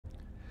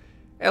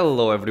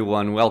Hello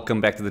everyone, welcome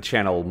back to the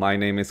channel. My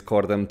name is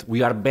Cordant.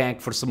 We are back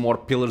for some more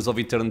Pillars of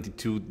Eternity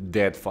 2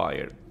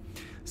 Deadfire.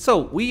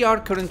 So, we are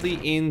currently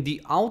in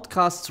the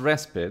Outcast's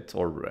Respite,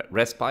 or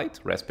Respite,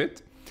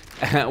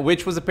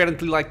 which was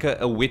apparently like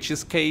a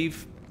witch's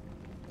cave.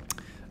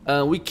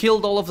 We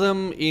killed all of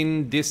them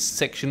in this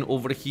section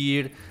over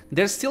here.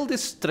 There's still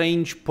this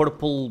strange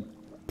purple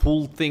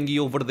pool thingy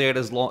over there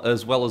as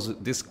well as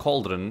this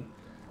cauldron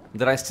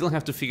that I still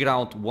have to figure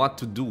out what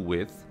to do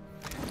with.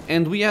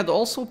 And we had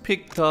also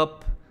picked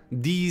up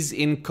these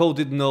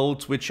encoded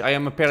notes, which I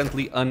am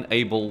apparently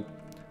unable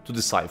to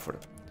decipher.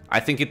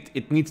 I think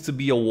it needs to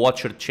be a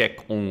watcher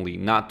check only,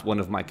 not one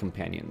of my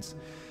companions.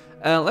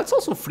 Let's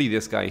also free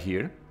this guy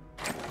here.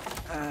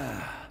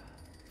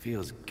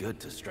 Feels good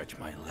to stretch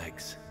my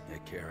legs,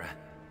 Akira.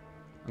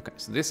 Okay,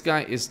 so this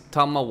guy is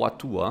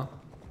Tamawatua.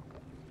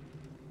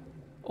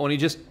 Oh, and he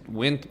just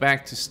went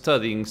back to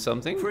studying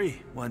something.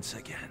 Free once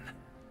again.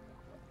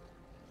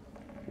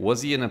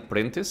 Was he an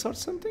apprentice or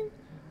something?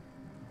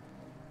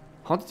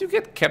 How did you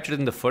get captured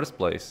in the first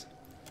place?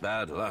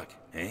 Bad luck,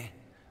 eh?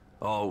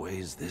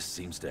 Always this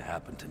seems to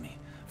happen to me.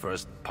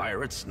 First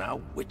pirates,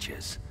 now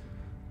witches.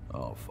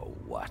 Oh, for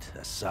what?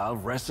 A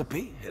salve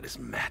recipe? It is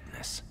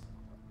madness.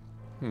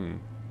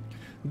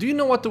 Do you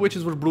know what the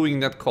witches were brewing in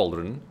that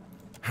cauldron?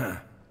 Huh.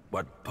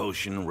 What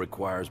potion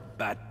requires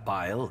bat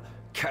bile,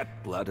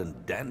 cat blood,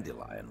 and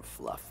dandelion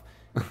fluff?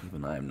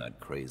 Even I'm not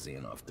crazy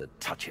enough to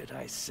touch it,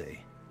 I say.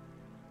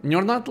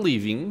 You're not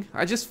leaving.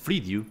 I just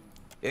freed you.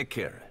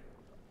 Akira,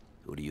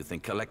 who do you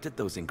think collected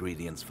those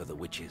ingredients for the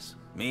witches?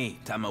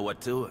 Me,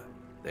 Tamawatua.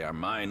 They are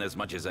mine as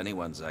much as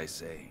anyone's, I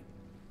say.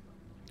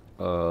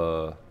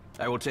 I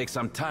will take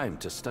some time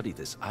to study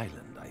this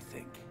island, I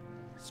think.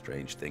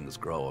 Strange things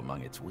grow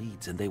among its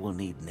weeds, and they will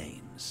need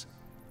names.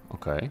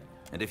 Okay.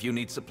 And if you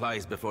need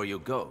supplies before you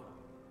go,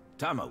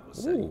 Tama will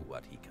sell you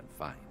what he can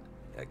find.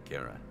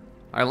 Akira.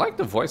 I like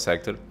the voice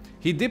actor.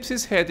 He dips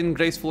his head in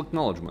graceful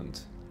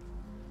acknowledgement.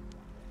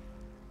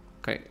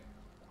 Okay.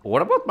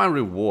 What about my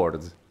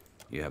reward?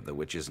 You have the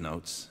witch's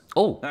notes?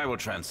 Oh. I will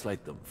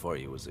translate them for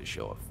you as a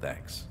show of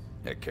thanks,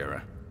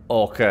 Akira.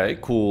 Okay,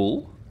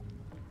 cool.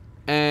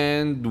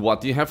 And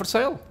what do you have for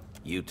sale?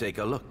 You take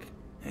a look,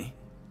 eh?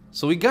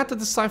 So we got the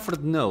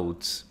deciphered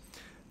notes.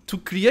 To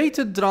create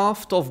a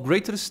draft of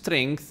greater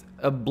strength,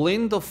 a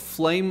blend of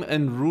flame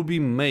and ruby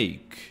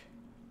make.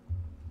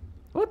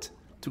 What?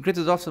 To create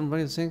a draft of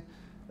greater strength,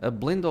 a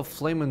blend of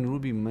flame and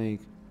ruby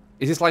make.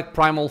 Is this like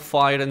primal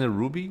fire and a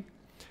ruby?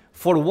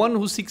 For one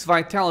who seeks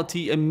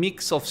vitality, a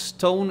mix of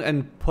stone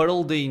and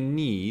pearl they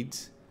need.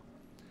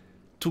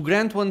 To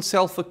grant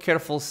oneself a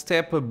careful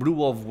step, a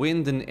brew of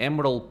wind and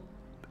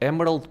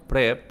emerald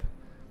prep.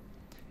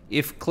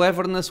 If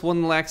cleverness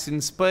one lacks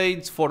in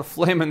spades, for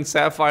flame and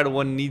sapphire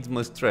one needs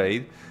must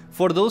trade.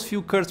 For those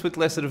few cursed with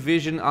lesser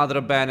vision,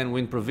 other ban and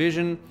wind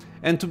provision.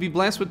 And to be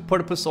blessed with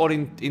purpose or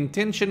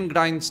intention,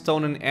 grind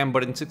stone and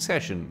amber in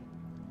succession.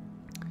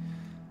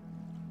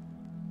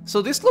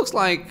 So this looks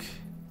like...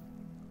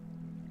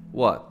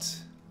 what?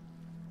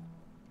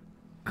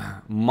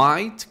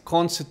 Might,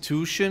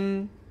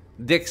 constitution,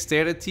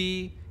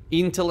 dexterity,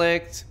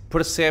 intellect,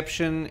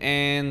 perception,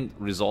 and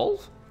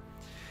resolve?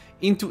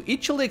 Into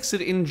each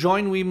elixir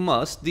enjoin we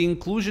must the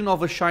inclusion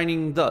of a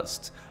shining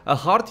dust, a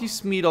hearty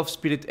smear of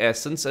spirit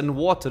essence, and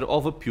water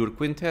of a pure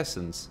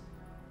quintessence.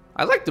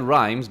 I like the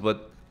rhymes,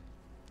 but...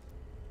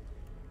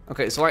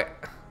 okay, so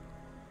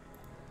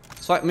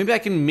maybe I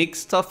can mix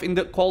stuff in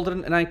the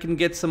cauldron and I can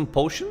get some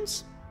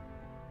potions?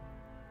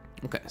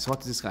 Okay, so what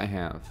does this guy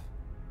have?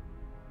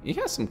 He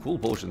has some cool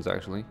potions,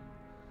 actually.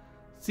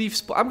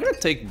 Thief's... I'm gonna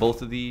take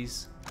both of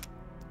these.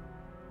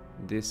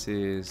 This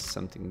is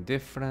something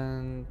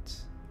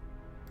different.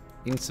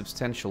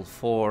 Insubstantial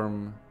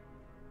form.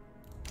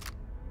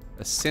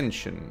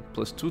 Ascension.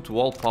 +2 to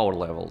all power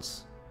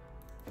levels.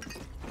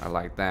 I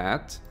like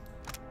that.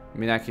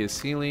 Miraculous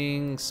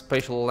healing.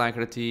 Spatial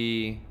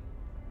alacrity.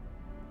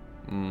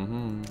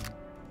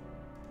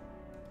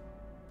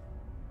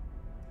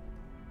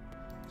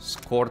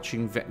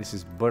 Scorching. This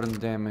is burn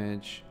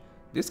damage.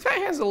 This guy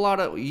has a lot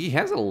of... he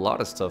has a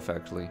lot of stuff,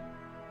 actually.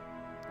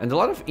 And a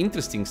lot of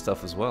interesting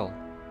stuff as well.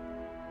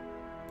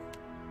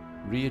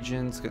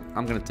 Reagents.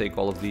 I'm gonna take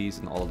all of these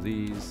and all of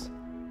these.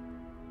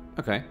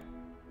 Okay.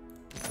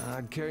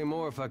 I'd carry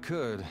more if I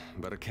could,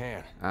 but I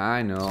can't.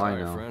 I know,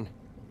 Sorry, I know. Friend.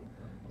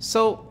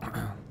 So,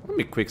 let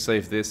me quick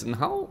save this and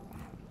how...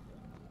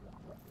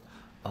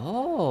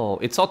 oh,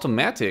 it's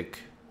automatic.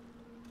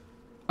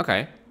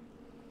 Okay.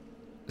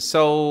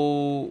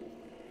 So,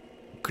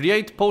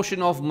 create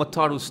potion of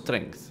Mataru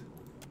strength.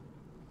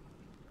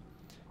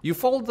 You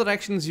follow the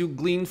directions you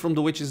gleaned from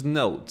the witch's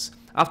notes.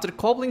 After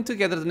cobbling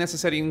together the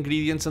necessary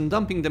ingredients and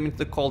dumping them into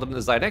the cauldron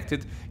as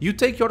directed, you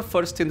take your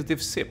first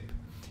tentative sip.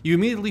 You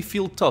immediately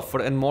feel tougher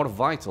and more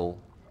vital.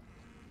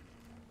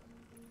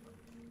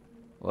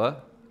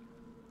 What?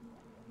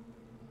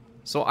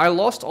 So I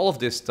lost all of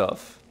this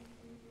stuff.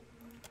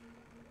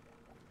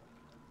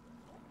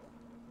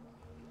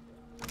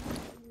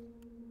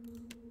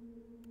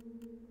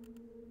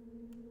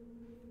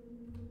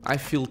 I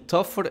feel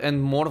tougher and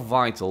more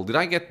vital. Did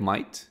I get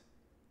might?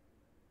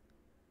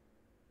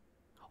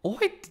 Oh,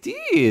 I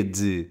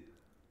did!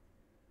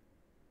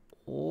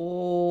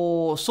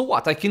 Oh, so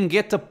what? I can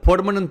get a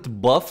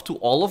permanent buff to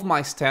all of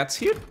my stats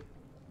here?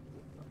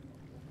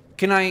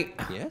 Can I...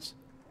 Yes?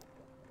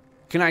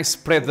 Can I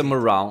spread them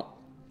around?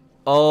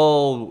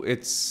 Oh,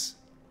 it's...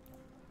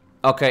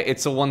 Okay,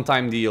 it's a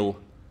one-time deal.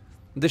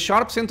 The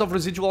sharp scent of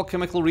residual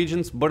chemical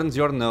reagents burns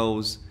your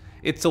nose.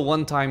 It's a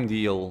one-time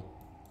deal.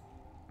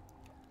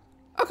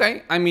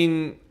 Okay, I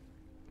mean...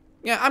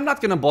 Yeah, I'm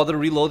not gonna bother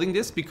reloading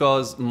this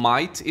because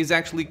might is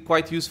actually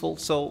quite useful,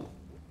 so...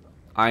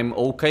 I'm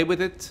okay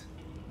with it.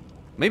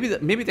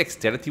 Maybe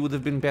dexterity would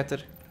have been better.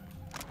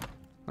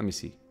 Let me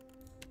see.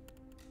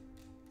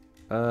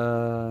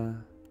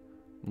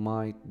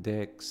 Might,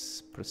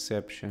 dex,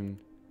 perception...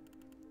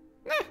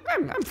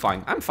 I'm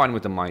fine. I'm fine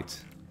with the might.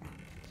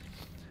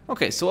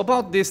 Okay, so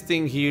about this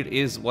thing here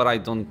is what I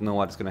don't know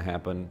what's gonna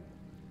happen.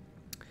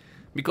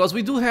 Because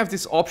we do have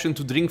this option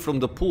to drink from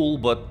the pool,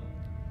 but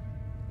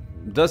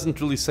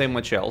doesn't really say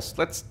much else.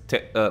 Let's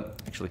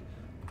actually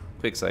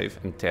quick save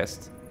and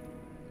test.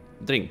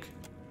 Drink.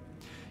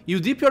 You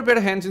dip your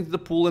bare hands into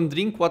the pool and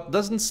drink what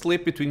doesn't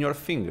slip between your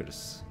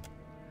fingers.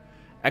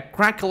 A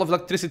crackle of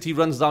electricity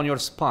runs down your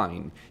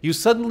spine. You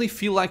suddenly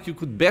feel like you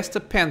could best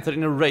a panther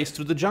in a race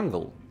through the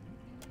jungle.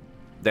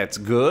 That's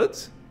good,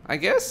 I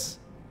guess.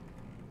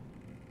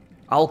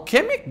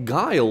 Alchemic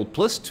Guile,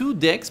 +2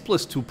 dex,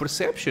 +2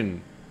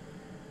 perception.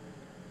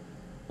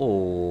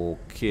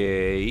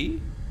 Okay.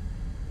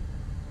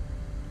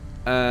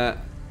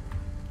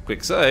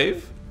 Quick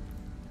save.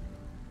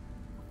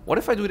 What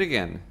if I do it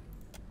again?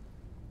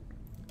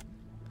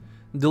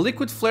 The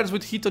liquid flares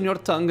with heat on your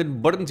tongue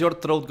and burns your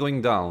throat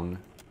going down.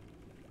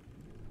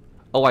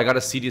 Oh, I got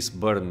a serious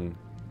burn.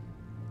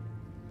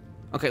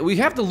 Okay, we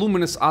have the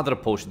luminous other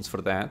potions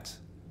for that.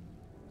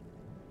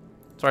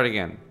 Try it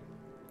again.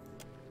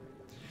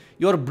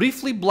 You're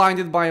briefly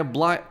blinded by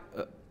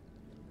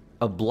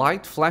a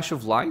blight flash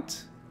of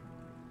light?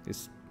 It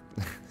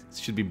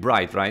should be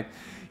bright, right?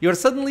 You're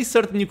suddenly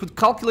certain you could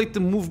calculate the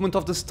movement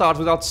of the stars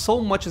without so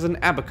much as an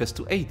abacus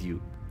to aid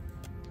you.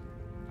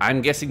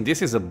 I'm guessing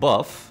this is a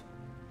buff.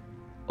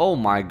 Oh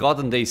my god,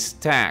 and they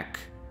stack.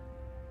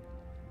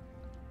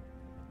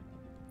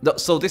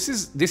 So this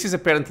is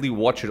apparently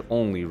Watcher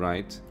only,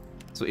 right?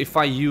 So if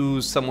I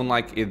use someone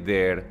like it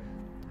there,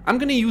 I'm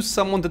gonna use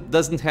someone that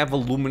doesn't have a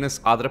luminous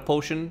other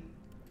potion.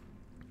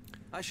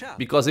 I shall.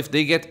 Because if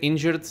they get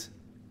injured...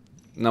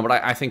 No, but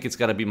I think it's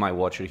gotta be my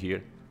Watcher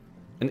here.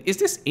 And is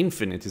this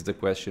infinite is the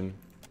question.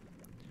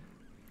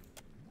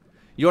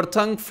 Your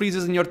tongue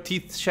freezes and your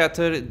teeth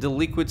shatter. The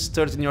liquid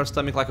stirs in your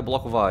stomach like a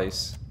block of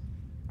ice.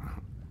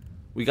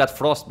 We got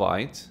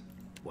frostbite.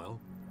 Well.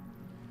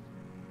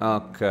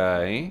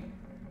 Okay.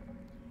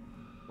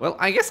 Well,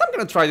 I guess I'm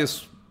gonna try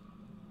this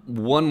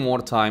one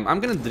more time. I'm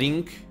gonna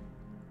drink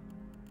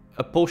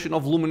a potion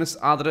of luminous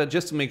adra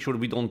just to make sure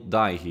we don't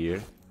die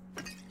here.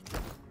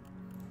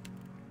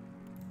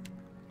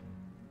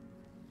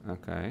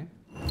 Okay.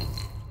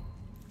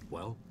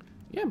 Well.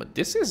 Yeah, but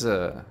this is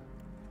a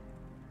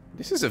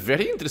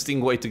very interesting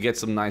way to get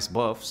some nice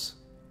buffs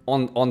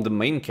on the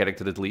main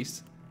character at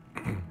least.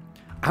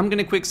 I'm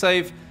gonna quick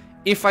save.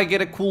 If I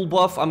get a cool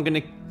buff, I'm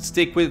gonna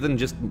stick with it and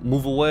just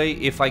move away.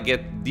 If I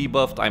get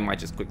debuffed, I might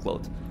just quick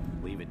load.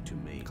 Leave it to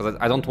me. Because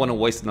I don't want to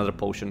waste another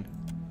potion.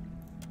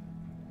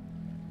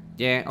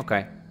 Yeah,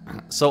 okay.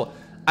 So,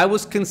 I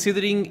was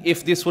considering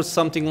if this was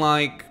something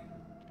like...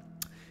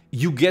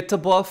 You get a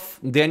buff,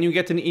 then you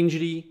get an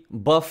injury,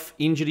 buff,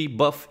 injury,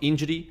 buff,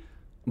 injury.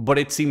 But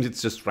it seems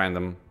it's just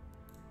random.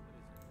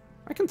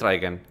 I can try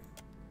again.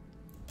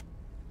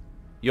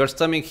 Your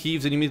stomach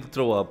heaves and you immediately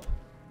throw up.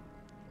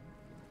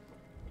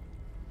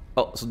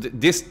 Oh, so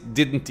this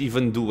didn't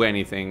even do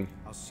anything.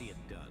 I'll see it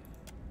done.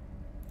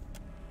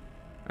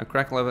 A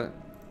crack level.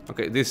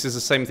 Okay, this is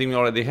the same thing we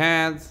already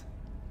had.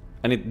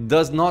 And it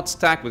does not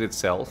stack with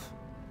itself.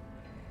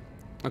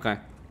 Okay.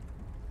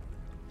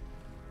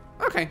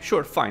 Okay,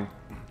 sure, fine.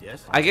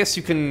 Yes. I guess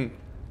you can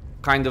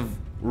kind of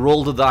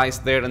roll the dice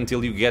there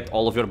until you get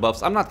all of your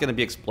buffs. I'm not gonna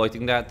be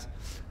exploiting that.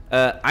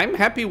 I'm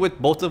happy with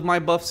both of my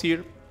buffs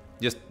here.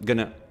 Just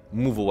gonna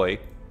move away.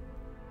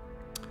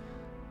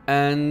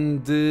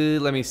 And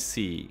let me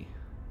see.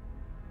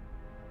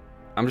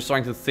 I'm just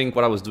trying to think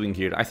what I was doing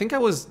here. I think I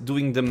was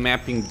doing the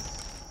mapping.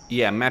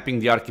 Yeah, mapping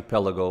the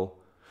archipelago.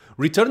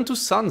 Return to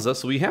Sansa,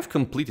 so we have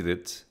completed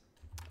it.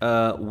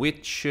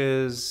 Which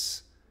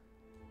is...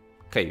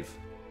 Cave.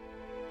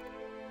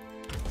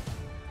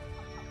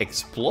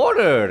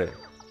 Explorer!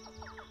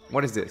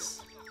 What is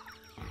this?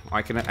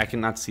 I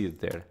cannot see it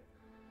there.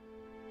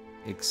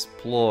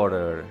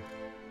 Explorer.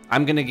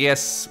 I'm gonna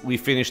guess we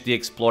finished the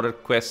Explorer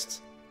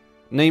quest.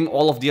 Name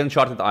all of the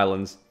Uncharted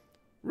Islands.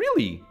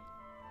 Really?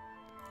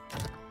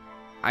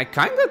 I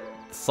kinda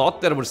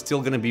thought there were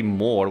still gonna be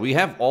more. We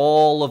have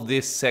all of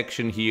this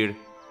section here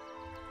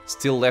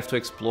still left to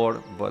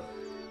explore, but...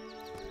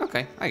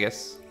 Okay, I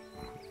guess.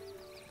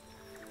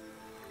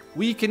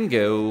 We can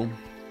go.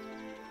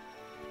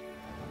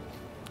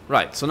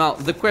 Right, so now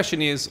the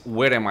question is,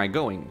 where am I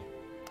going?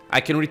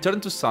 I can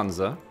return to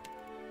Sansa.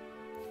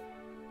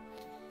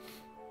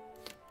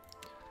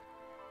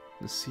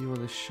 The sea or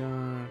the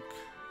shark...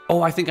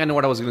 Oh, I think I know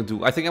what I was gonna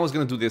do. I think I was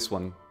gonna do this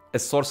one. A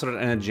sorcerer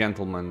and a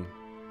gentleman.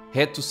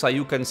 Head to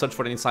Sayuka and search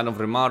for any sign of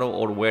Remaro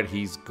or where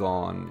he's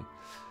gone.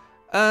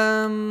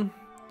 I'm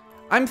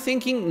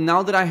thinking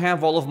now that I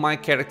have all of my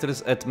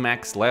characters at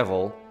max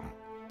level,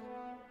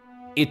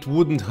 it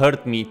wouldn't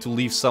hurt me to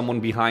leave someone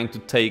behind to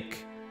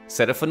take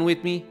Seraphon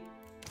with me.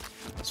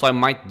 So I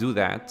might do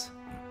that.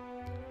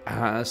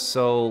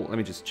 So let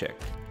me just check.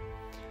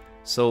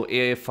 So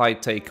if I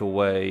take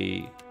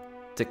away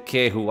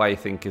Tekehu, I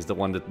think is the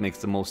one that makes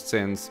the most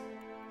sense.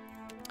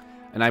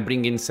 And I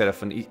bring in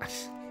Seraphon.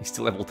 He's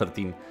still level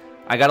 13.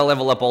 I gotta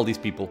level up all these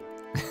people.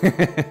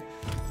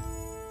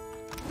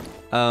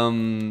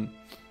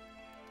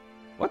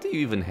 What do you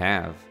even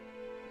have?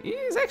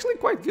 He's actually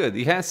quite good.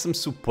 He has some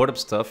superb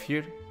stuff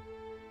here.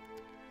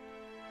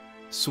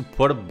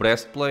 Superb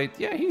breastplate.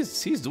 Yeah,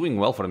 he's doing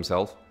well for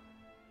himself.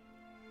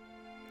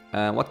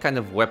 What kind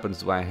of weapons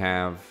do I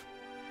have?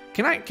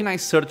 Can I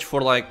search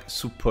for like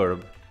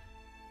superb?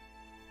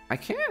 I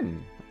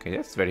can. Okay,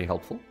 that's very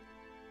helpful.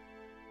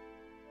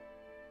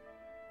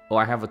 Oh,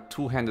 I have a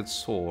two-handed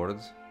sword.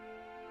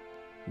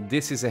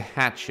 This is a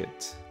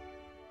hatchet.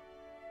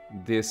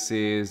 This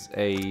is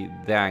a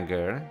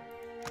dagger.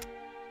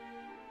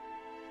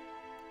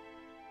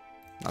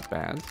 Not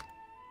bad.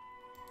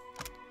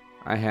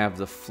 I have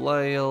the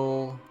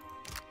flail.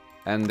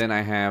 And then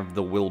I have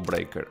the will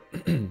breaker.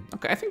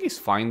 Okay, I think he's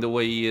fine the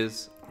way he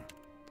is.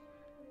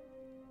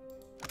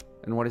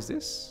 And what is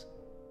this?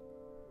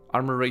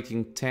 Armor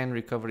rating 10,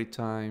 recovery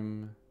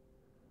time.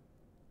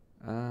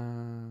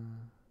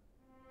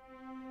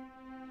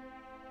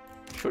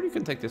 Sure, you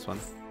can take this one.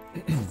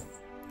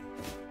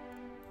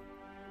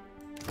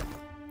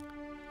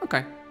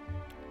 Okay.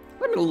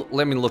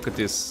 Let me look at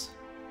this.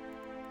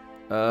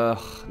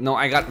 No,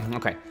 I got...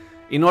 Okay.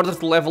 In order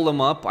to level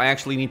them up, I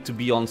actually need to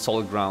be on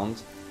solid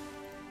ground.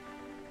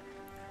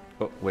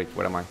 Oh, wait,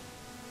 where am I?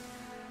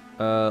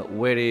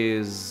 Where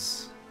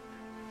is...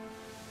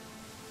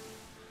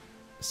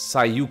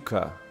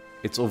 Sayuka?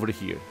 It's over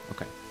here.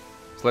 Okay.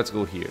 So let's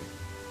go here.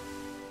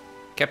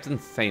 Captain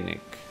Thanik.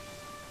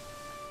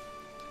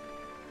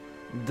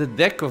 The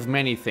deck of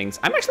many things.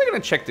 I'm actually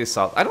gonna check this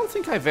out. I don't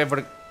think I've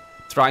ever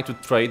tried to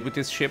trade with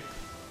this ship.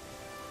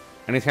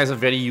 And it has a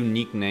very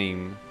unique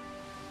name.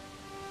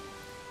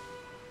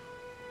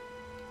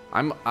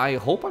 I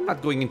hope I'm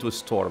not going into a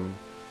storm.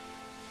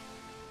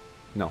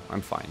 No,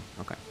 I'm fine.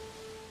 Okay.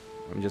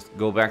 Let me just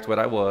go back to where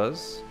I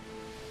was.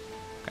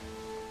 Okay.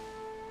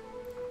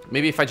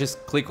 Maybe if I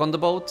just click on the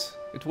boat,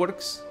 it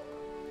works.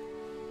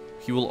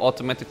 He will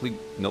automatically...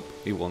 Nope,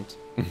 he won't.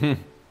 Oh,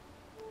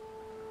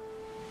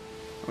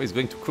 he's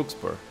going to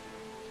Crookspur.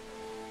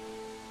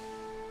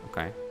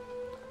 Okay.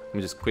 Let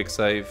me just quick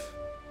save.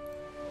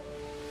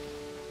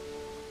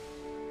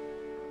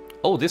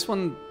 Oh, this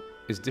one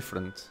is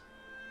different.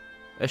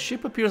 A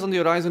ship appears on the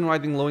horizon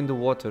riding low in the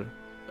water.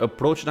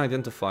 Approach and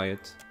identify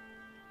it.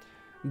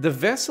 The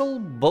vessel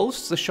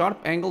boasts the sharp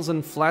angles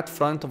and flat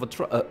front of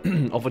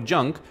a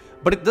junk,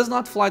 but it does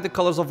not fly the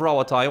colors of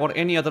Rawatai or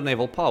any other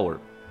naval power.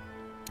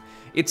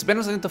 Its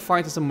banners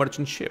identified as a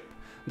merchant ship.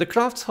 The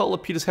craft's hull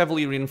appears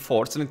heavily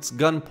reinforced and its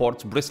gun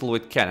ports bristle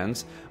with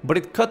cannons, but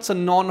it cuts a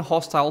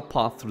non-hostile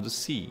path through the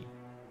sea.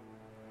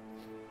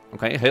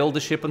 Okay, hail the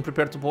ship and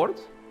prepare to board.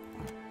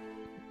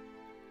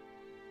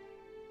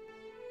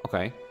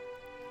 Okay.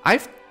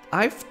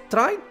 I've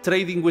tried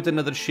trading with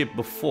another ship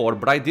before,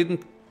 but I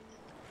didn't...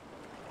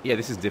 Yeah,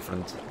 this is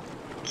different.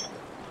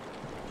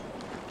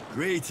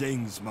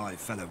 Greetings, my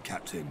fellow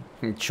captain.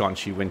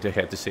 Chauncey went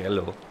ahead to say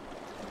hello.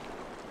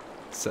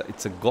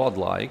 It's a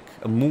godlike,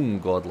 a moon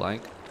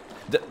godlike.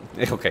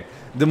 Okay,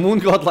 the moon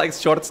godlike's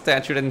short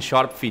stature and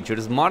sharp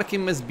features mark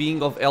him as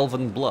being of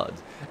elven blood,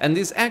 and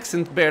his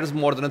accent bears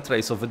more than a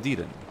trace of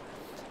Adiran.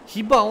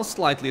 He bows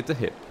slightly at the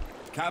hip.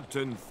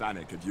 Captain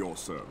Thanik at your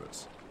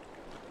service.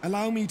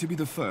 Allow me to be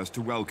the first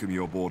to welcome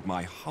you aboard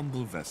my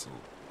humble vessel,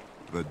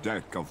 the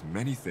deck of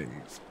many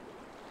things.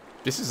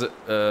 This is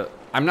a...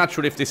 I'm not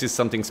sure if this is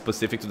something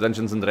specific to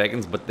Dungeons &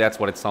 Dragons, but that's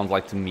what it sounds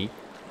like to me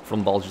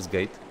from Baldur's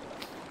Gate.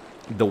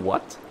 The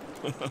what?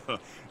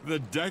 The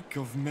deck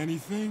of many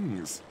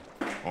things.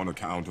 On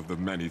account of the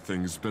many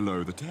things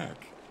below the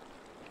deck.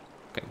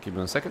 Okay, give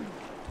me a second.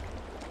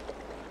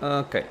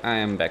 Okay, I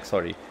am back,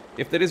 sorry.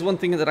 If there is one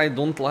thing that I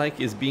don't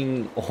like is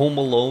being home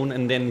alone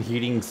and then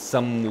hearing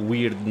some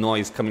weird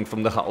noise coming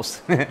from the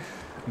house.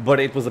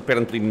 But it was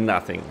apparently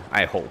nothing,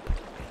 I hope.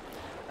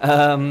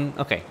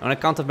 Okay, on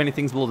account of many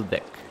things below the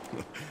deck.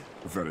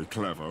 Very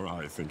clever,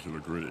 I think you'll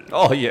agree.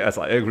 Oh yes,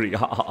 I agree.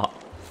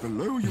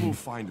 Below you will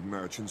find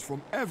merchants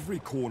from every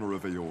corner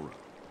of Aora,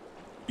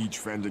 each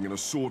vending an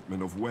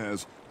assortment of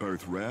wares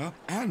both rare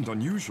and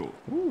unusual.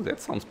 Ooh,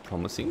 that sounds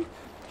promising.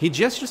 He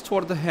gestures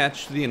toward the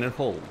hatch to the inner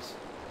holds.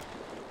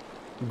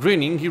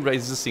 Grinning, he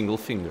raises a single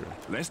finger.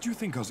 Lest you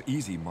think us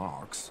easy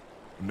marks,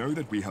 know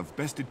that we have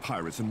bested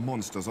pirates and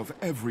monsters of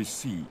every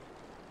sea.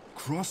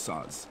 Cross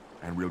us,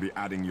 and we'll be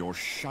adding your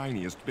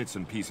shiniest bits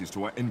and pieces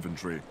to our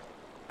inventory,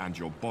 and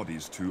your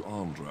bodies to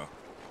Andra.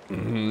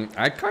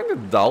 I kind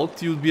of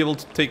doubt you'd be able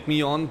to take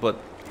me on, but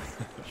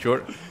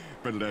sure.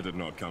 But let it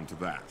not come to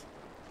that.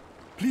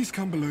 Please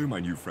come below, my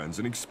new friends,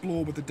 and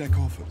explore what the deck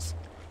offers.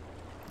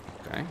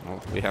 Okay,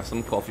 well, we have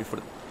some coffee for...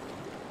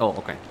 Oh,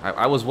 okay.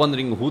 I was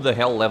wondering who the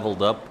hell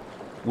leveled up.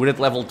 We're at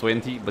level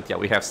 20, but yeah,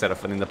 we have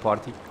Seraphon in the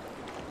party.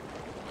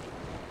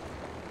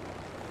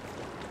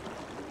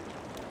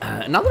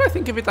 Now that I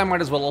think of it, I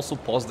might as well also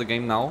pause the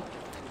game now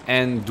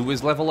and do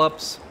his level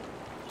ups.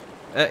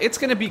 It's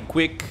gonna be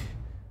quick,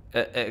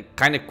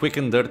 kind of quick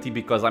and dirty,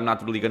 because I'm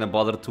not really gonna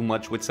bother too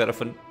much with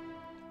Seraphon.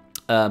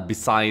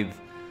 Beside,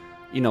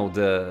 you know,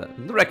 the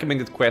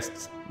recommended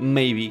quests,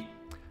 maybe.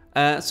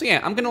 So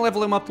yeah, I'm gonna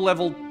level him up to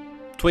level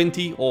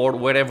 20 or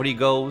wherever he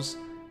goes,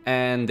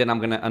 and then I'm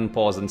gonna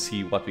unpause and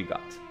see what we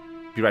got.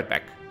 Be right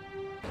back.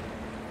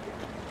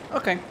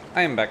 Okay,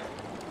 I am back.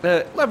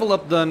 Level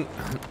up done.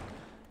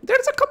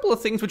 There's a couple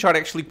of things which are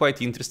actually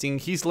quite interesting.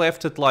 He's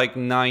left at like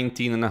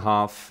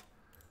 19.5.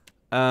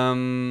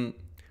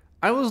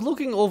 I was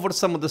looking over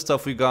some of the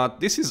stuff we got.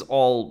 This is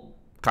all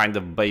kind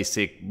of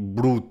basic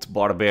brute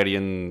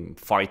barbarian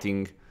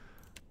fighting.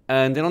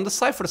 And then on the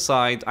Cypher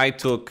side, I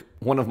took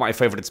one of my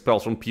favorite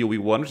spells from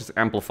PoE1, which is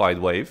Amplified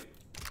Wave.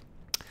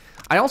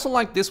 I also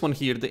like this one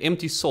here, the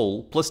Empty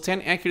Soul, plus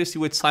 10 accuracy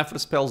with Cypher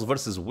spells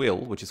versus Will,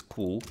 which is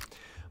cool.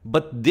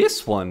 But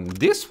this one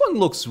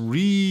looks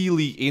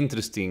really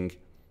interesting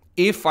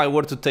if I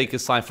were to take a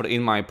Cypher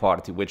in my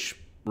party, which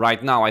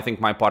right now I think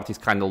my party is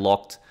kind of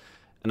locked,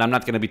 and I'm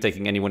not going to be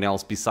taking anyone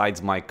else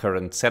besides my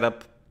current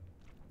setup.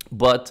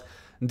 But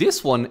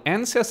this one,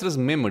 Ancestor's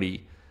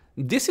Memory,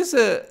 this is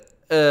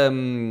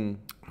an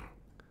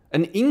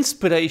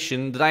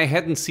inspiration that I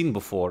hadn't seen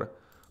before.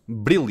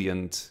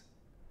 Brilliant.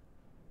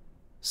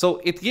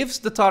 So it gives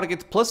the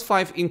target plus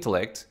 5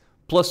 intellect,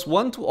 plus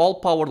 1 to all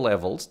power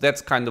levels.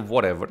 That's kind of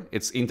whatever.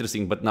 It's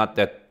interesting, but not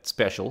that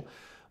special.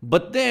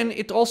 But then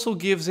it also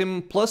gives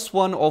him plus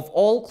 1 of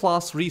all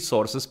class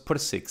resources per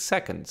 6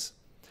 seconds.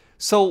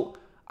 So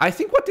I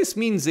think what this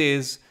means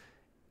is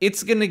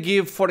it's gonna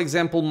give, for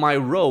example, my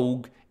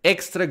rogue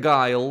extra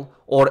guile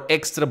or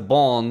extra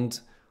bond,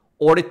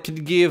 or it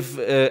could give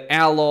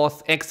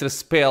Aloth extra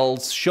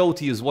spells,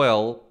 Shoti as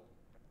well.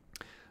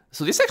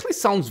 So this actually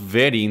sounds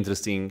very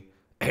interesting.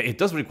 It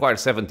does require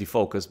 70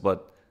 focus,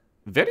 but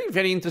very,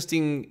 very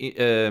interesting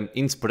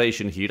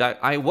inspiration here.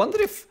 I wonder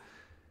if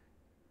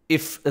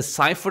a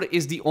Cypher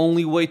is the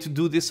only way to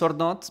do this or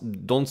not.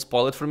 Don't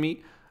spoil it for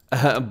me.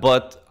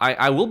 But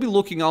I will be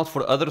looking out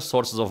for other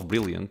sources of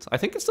Brilliant. I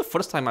think it's the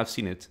first time I've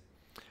seen it.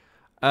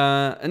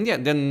 And yeah,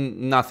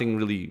 then nothing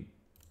really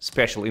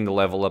special in the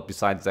level up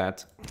besides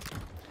that.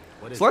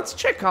 So let's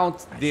check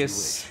out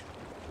this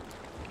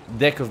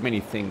deck of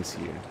many things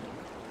here.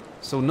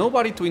 So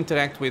nobody to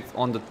interact with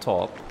on the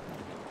top.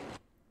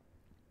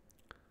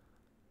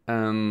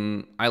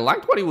 I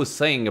liked what he was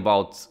saying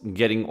about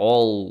getting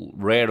all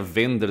rare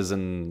vendors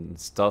and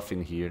stuff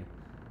in here.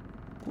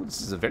 Ooh,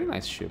 this is a very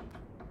nice ship.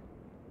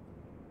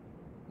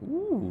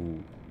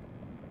 Ooh.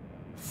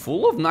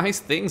 Full of nice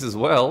things as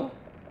well.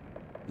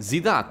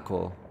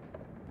 Zidako.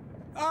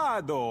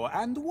 Ado,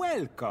 and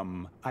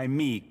welcome,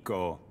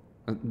 amico.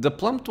 The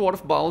plump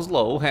dwarf bows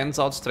low, hands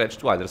outstretched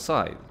to either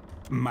side.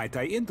 Might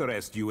I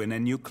interest you in a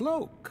new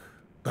cloak?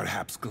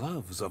 Perhaps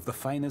gloves of the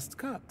finest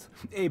cut.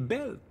 A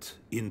belt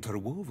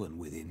interwoven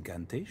with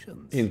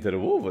incantations.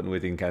 Interwoven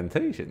with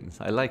incantations.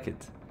 I like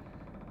it.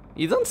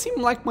 You don't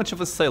seem like much of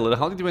a sailor.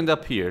 How did you end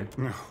up here?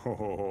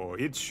 Oh,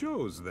 it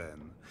shows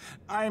then.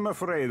 I'm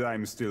afraid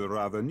I'm still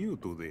rather new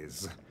to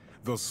this.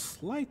 The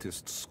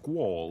slightest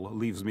squall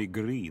leaves me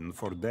green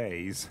for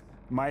days.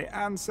 My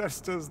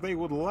ancestors, they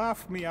would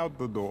laugh me out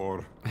the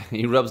door.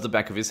 He rubs the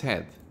back of his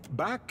head.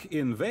 Back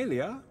in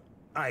Velia,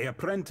 I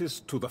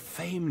apprenticed to the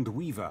famed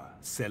weaver,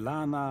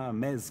 Selana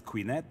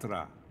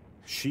Mezquinetra.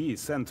 She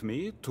sent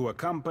me to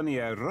accompany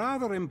a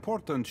rather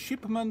important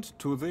shipment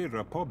to the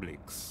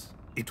Republics.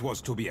 It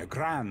was to be a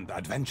grand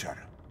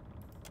adventure.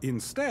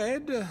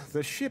 Instead,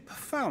 the ship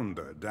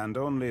foundered, and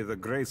only the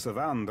grace of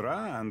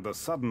Andra and the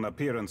sudden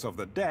appearance of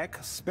the deck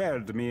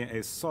spared me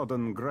a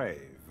sodden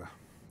grave.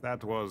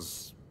 That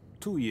was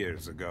 2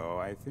 years ago,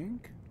 I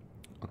think.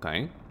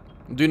 Okay.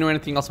 Do you know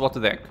anything else about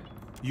the deck?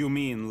 You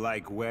mean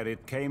like where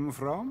it came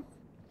from?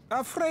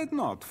 Afraid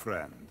not,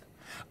 friend.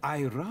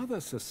 I rather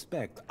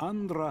suspect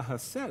Andra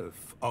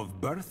herself of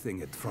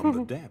birthing it from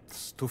the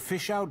depths to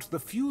fish out the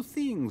few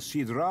things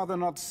she'd rather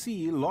not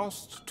see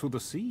lost to the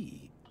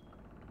sea.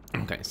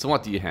 Okay, so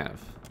what do you have?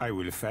 I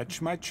will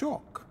fetch my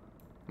chalk.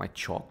 My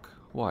chalk?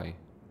 Why?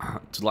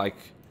 To like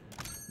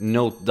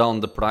note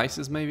down the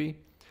prices maybe?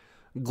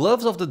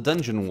 Gloves of the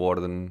Dungeon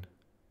Warden.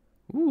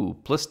 Ooh,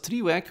 plus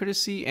 3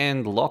 accuracy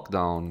and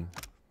lockdown.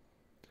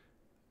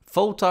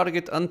 Foe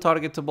target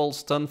untargetable,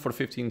 stun for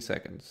 15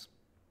 seconds.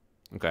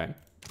 Okay.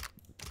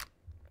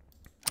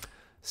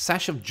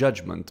 Sash of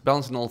Judgment,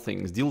 balancing all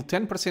things. Deal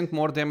 10%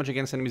 more damage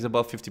against enemies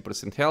above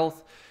 50%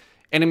 health.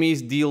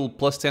 Enemies deal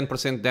plus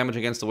 10% damage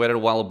against the weather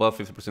while above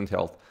 50%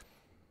 health.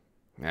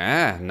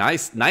 Ah,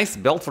 nice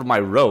belt for my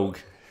rogue.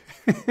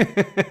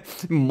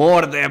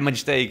 More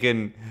damage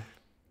taken.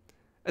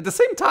 At the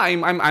same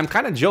time, I'm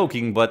kind of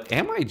joking, but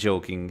am I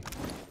joking?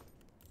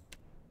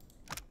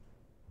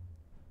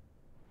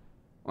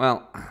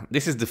 Well,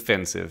 this is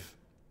defensive.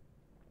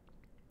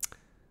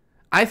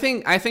 I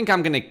think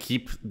I'm gonna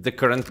keep the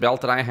current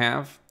belt that I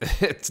have.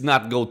 It's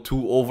not go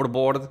too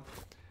overboard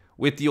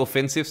with the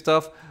offensive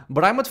stuff.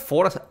 But I'm at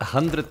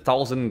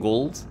 400,000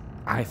 gold.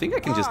 I think I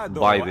can just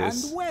buy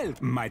this. And well,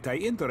 might I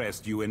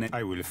interest you in it?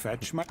 I will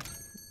fetch my...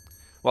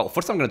 Well,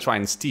 first I'm gonna try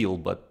and steal,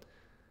 but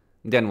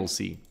then we'll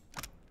see.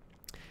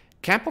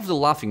 Camp of the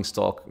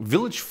Laughingstock.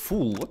 Village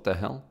Fool. What the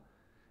hell?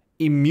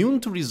 Immune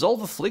to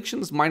resolve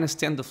afflictions. Minus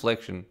 10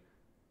 deflection.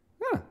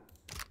 Huh.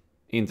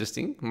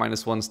 Interesting.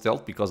 Minus 1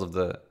 stealth because of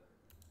the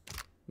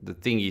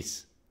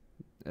thingies.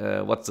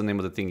 What's the name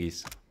of the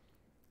thingies?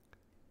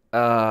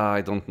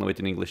 I don't know it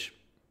in English.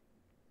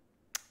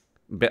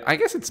 I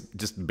guess it's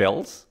just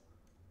bells.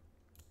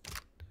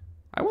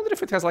 I wonder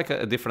if it has like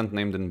a different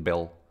name than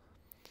bell.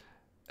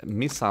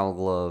 Missile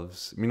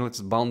gloves. Minutes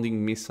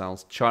bounding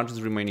missiles.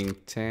 Charges remaining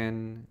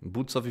 10.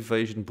 Boots of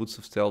evasion, boots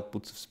of stealth,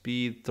 boots of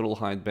speed, turtle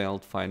hide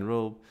belt, fine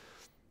robe.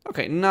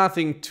 Okay,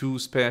 nothing too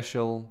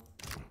special.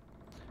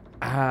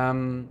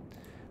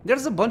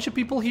 There's a bunch of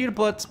people here,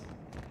 but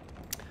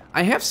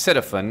I have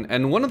Seraphon,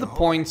 and one of the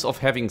points of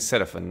having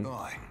Seraphon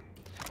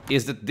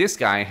is that this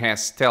guy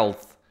has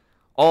stealth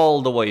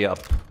all the way up.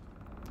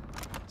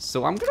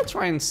 So I'm gonna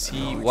try and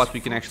see what we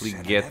can actually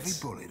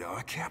get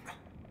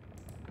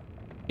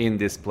in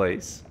this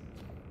place.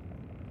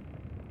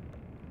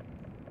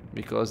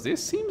 Because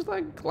this seems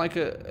like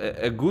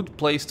a good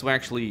place to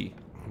actually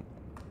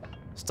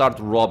start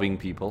robbing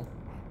people.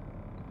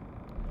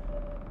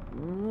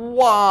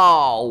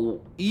 Wow!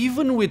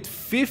 Even with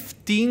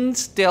 15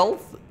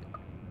 stealth?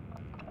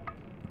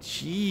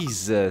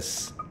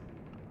 Jesus.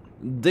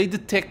 They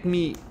detect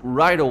me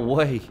right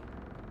away.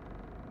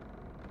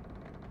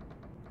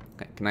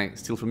 Okay, can I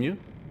steal from you?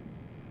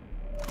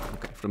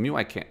 Okay, from you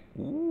I can't.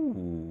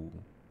 Ooh.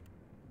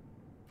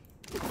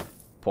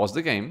 Pause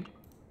the game.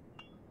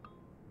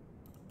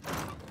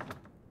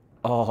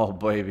 Oh,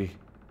 baby.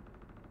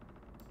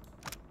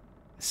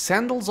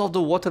 Sandals of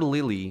the Water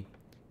Lily.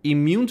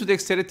 Immune to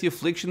dexterity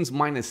afflictions,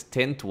 minus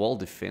 10 to all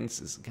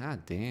defenses.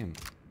 God damn.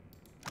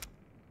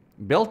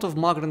 Belt of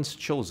Migrants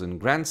Chosen.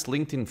 Grants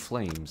linked in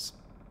flames.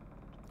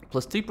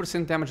 Plus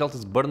 3% damage dealt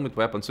is burn with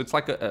weapons. So it's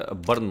like a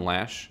burn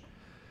lash.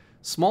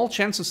 Small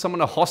chance to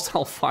summon a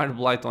hostile fire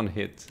blight on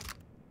hit.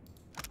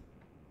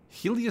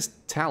 Helios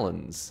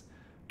Talons.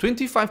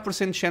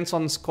 25% chance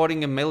on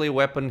scoring a melee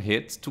weapon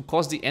hit to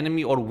cause the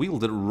enemy or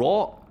wielder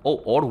raw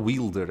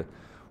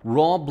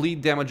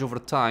bleed damage over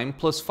time,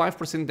 plus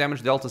 5%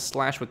 damage dealt to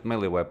slash with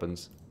melee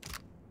weapons.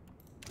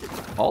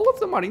 All of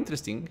them are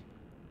interesting.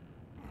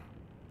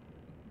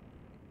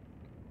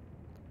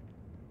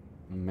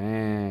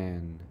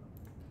 Man.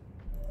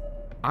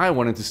 I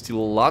wanted to steal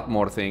a lot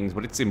more things,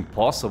 but it's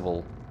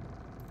impossible.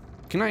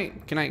 Can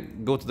I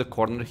go to the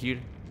corner here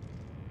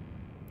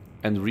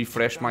and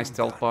refresh my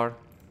stealth bar?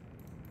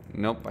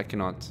 Nope, I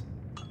cannot.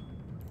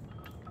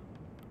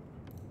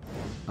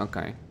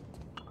 Okay.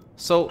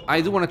 So,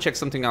 I do want to check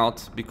something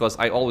out, because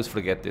I always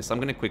forget this. I'm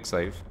going to quick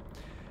save.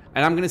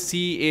 And I'm going to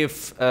see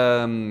if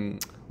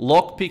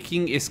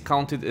lockpicking is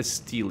counted as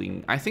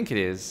stealing. I think it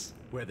is.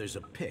 Where there's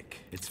a pick,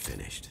 it's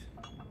finished.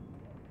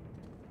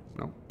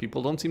 No,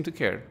 people don't seem to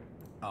care.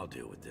 I'll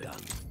deal with it.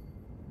 Done.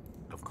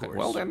 Of course. Okay,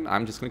 well then,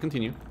 I'm just going to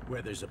continue.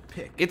 Where there's a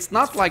pick. It's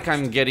not like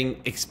I'm getting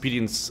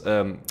experience.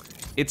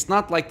 It's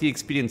not like the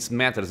experience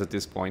matters at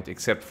this point,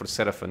 except for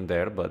Seraphon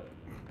there, but...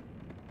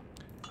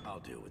 I'll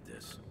deal with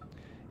this.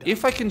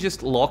 If I can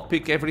just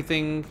lockpick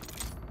everything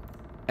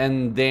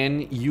and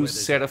then use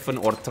Seraphon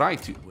or try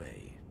to...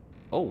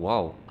 Oh,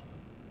 wow.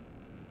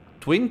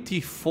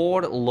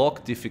 24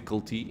 lock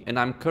difficulty, and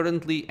I'm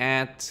currently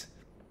at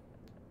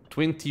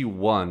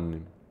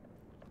 21.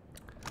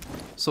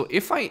 So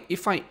if I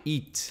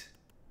eat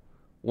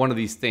one of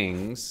these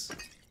things,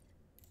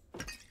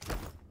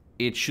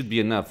 it should be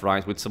enough,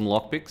 right? With some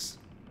lockpicks.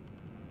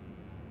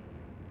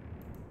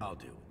 I'll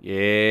do.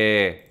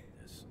 Yeah.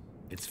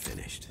 It's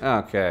finished.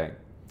 Okay.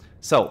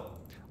 So,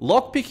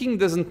 lockpicking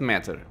doesn't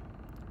matter.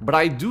 But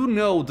I do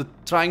know that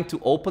trying to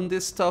open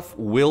this stuff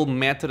will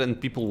matter and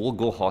people will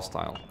go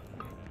hostile.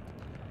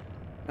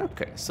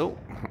 Okay, so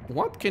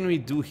what can we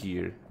do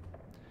here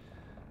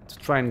to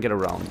try and get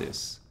around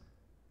this?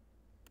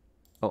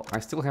 Oh, I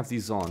still have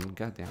these on.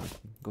 God damn it.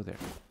 Go there.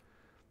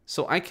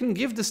 So I can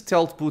give the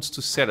stealth boots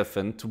to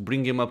Seraphon to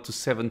bring him up to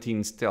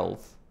 17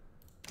 stealth.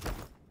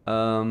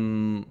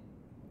 But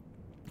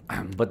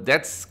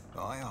that's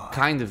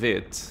kind of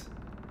it.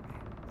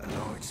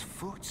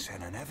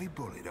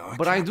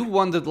 But I do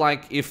wonder,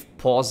 like, if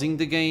pausing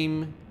the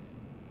game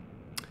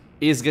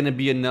is gonna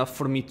be enough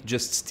for me to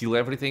just steal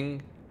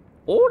everything.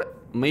 Or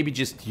maybe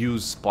just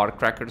use spark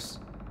crackers.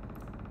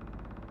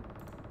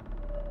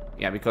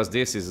 Yeah, because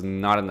this is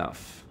not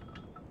enough.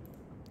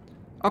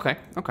 Okay,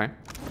 okay.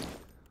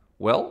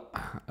 Well,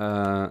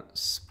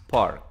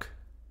 spark.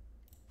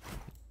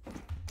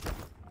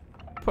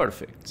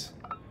 Perfect.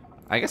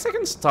 I guess I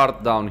can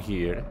start down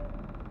here.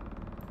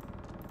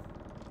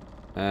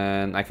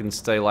 And I can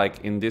stay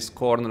like in this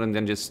corner and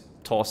then just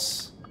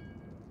toss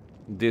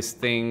this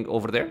thing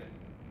over there.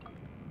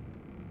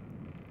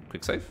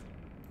 Quick save.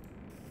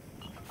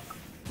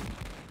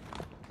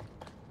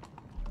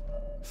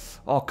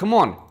 Oh, come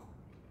on.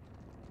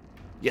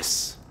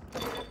 Yes.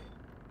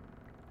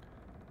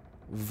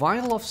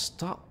 Vial of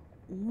stuff.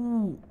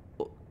 Ooh.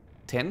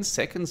 10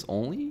 seconds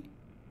only?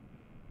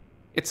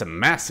 It's a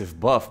massive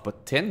buff,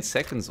 but 10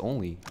 seconds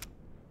only.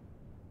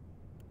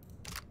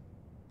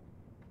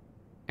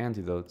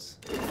 Antidotes.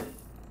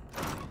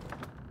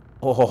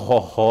 Oh, ho,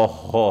 ho,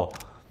 ho.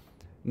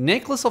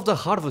 Necklace of the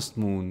Harvest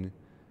Moon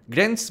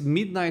grants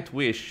Midnight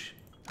Wish.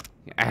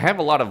 I have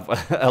a lot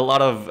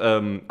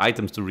of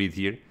items to read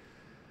here.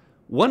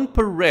 1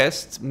 per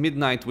rest,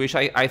 Midnight Wish.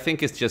 I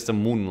think it's just a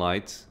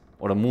moonlight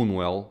or a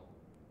moonwell.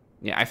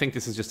 Yeah, I think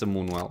this is just a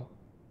moonwell.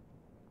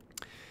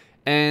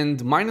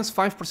 And minus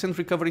 5%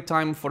 recovery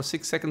time for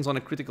 6 seconds on a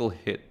critical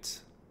hit.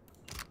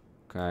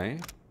 Okay.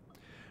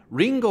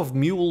 Ring of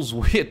Mule's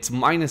Wit,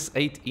 minus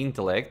 8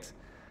 intellect.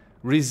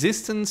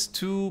 Resistance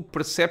to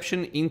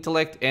perception,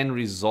 intellect, and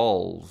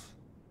resolve.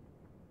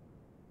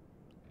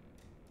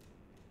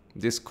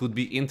 This could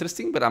be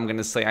interesting, but I'm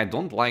gonna say I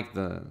don't like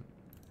the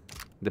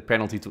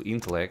penalty to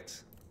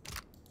intellect.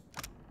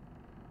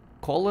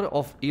 Color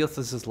of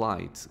Earth's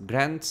Light.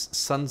 Grants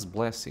Sun's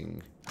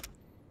Blessing.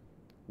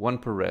 1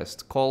 per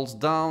rest. Calls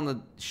down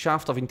a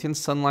shaft of intense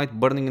sunlight,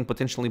 burning and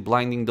potentially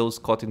blinding those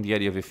caught in the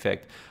area of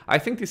effect. I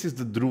think this is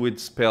the druid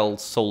spell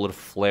Solar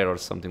Flare or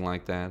something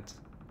like that.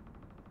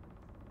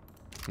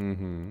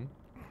 And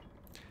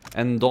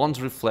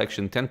Dawn's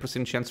Reflection.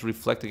 10% chance to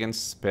reflect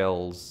against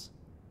spells.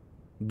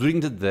 During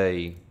the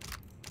day.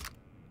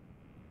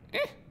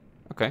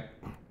 Okay.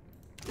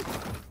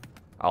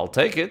 I'll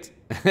take it.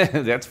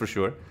 That's for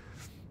sure.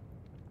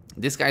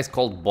 This guy's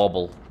called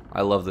Bobble.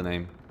 I love the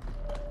name.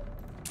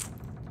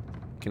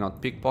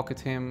 Cannot pickpocket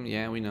him.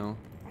 Yeah, we know.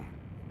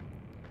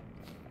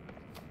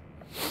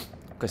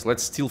 Okay, so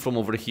let's steal from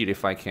over here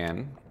if I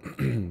can.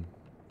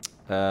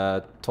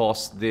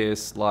 Toss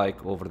this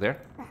like over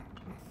there.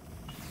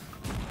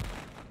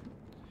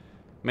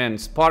 Man,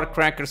 Spark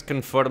Crackers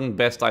confirmed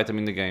best item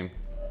in the game.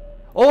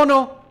 Oh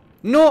no!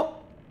 No!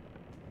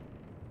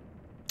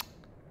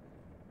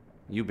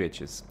 You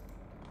bitches.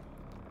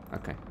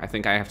 Okay, I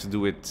think I have to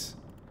do it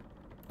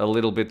a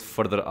little bit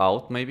further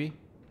out, maybe.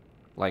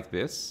 Like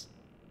this.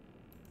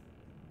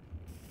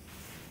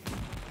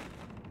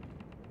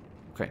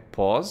 Okay,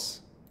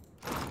 pause.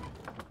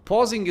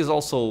 Pausing is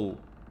also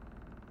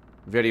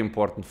very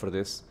important for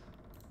this.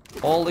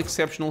 All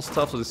exceptional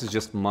stuff, so this is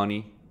just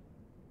money.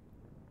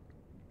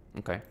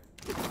 Okay.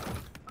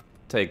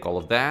 Take all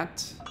of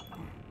that.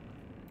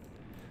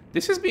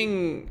 This is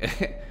being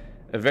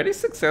a very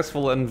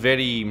successful and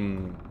very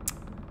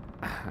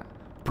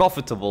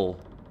profitable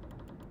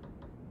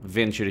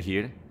venture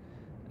here.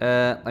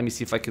 Let me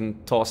see if I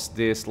can toss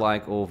this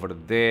like over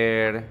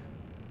there.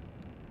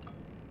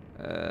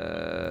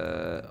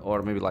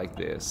 Or maybe like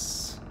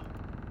this.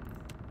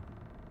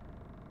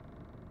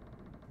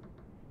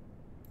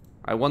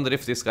 I wonder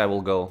if this guy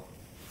will go.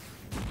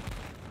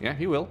 Yeah,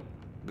 he will.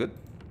 Good.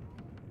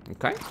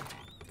 Okay.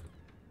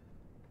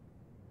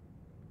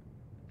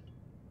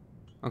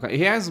 Okay,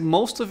 he has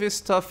most of his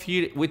stuff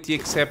here with the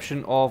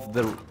exception of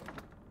the...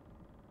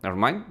 Never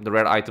mind, the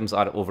rare items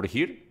are over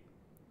here.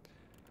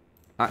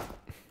 God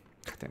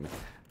damn it.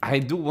 I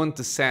do want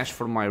to sash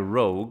for my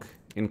rogue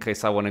in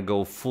case I want to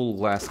go full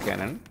glass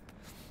cannon.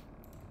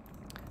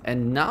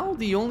 And now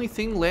the only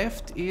thing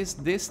left is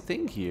this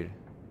thing here.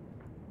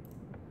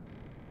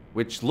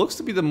 Which looks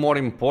to be the more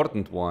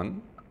important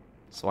one.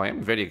 So I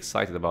am very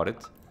excited about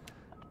it.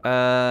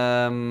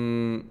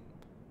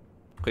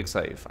 Quick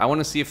save. I want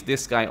to see if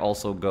this guy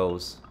also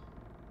goes.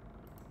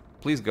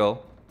 Please go.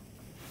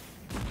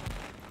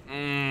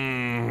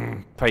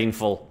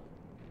 Painful.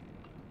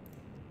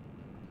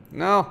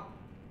 No.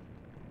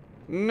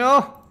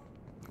 No.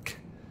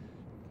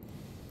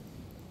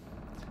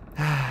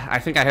 I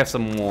think I have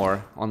some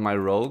more on my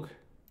rogue.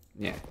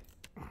 Yeah.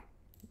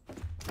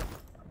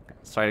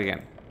 Let's try it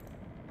again.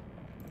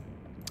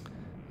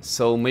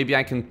 So maybe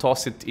I can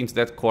toss it into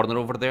that corner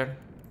over there.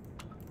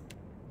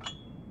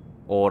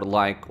 Or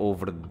like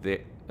over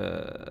there.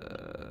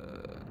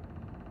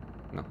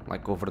 No,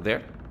 like over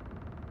there.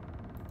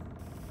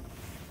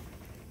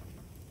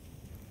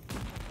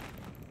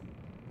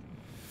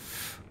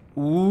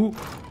 Ooh.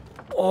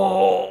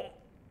 Oh,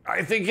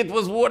 I think it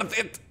was worth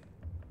it.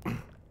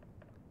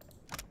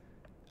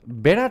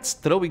 Berat's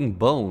throwing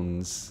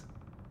bones.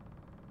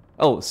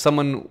 Oh,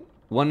 summon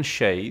one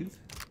shade.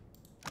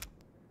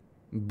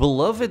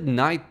 Beloved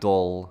Night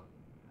Doll.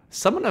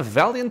 Summon a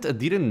valiant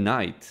Adiran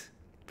Knight.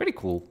 Very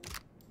cool.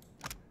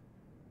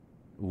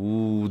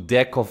 Ooh,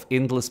 deck of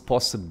endless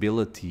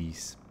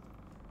possibilities.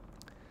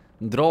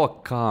 Draw a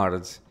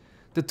card.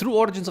 The true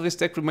origins of this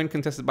deck remain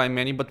contested by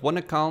many, but one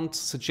account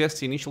suggests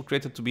the initial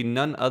creator to be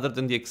none other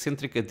than the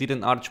eccentric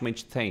Adiran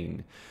Archmage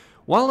Thane.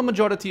 While the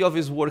majority of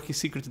his work is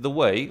secreted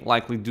away,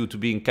 likely due to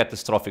being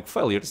catastrophic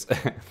failures,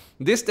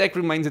 this deck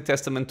remains a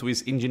testament to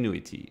his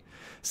ingenuity.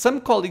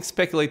 Some colleagues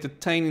speculate that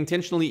Tane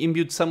intentionally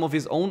imbued some of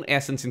his own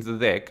essence into the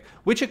deck,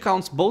 which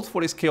accounts both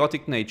for his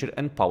chaotic nature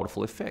and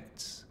powerful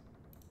effects.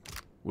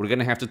 We're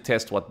gonna have to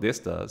test what this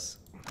does.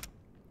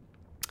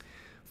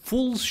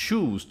 Fool's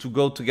Shoes to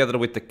go together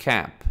with the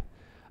cap.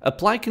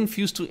 Apply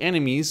Confuse to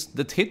enemies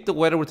that hit the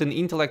wearer with an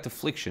intellect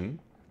affliction.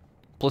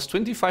 Plus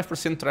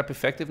 25% trap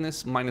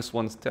effectiveness, minus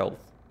 1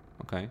 stealth.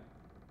 Okay.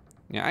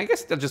 Yeah, I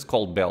guess they're just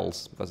called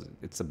bells, because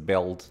it's a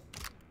belt.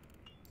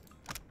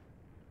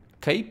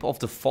 Cape of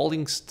the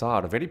Falling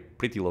Star, very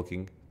pretty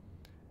looking.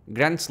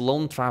 Grants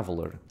Lone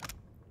Traveler.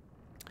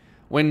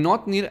 When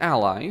not near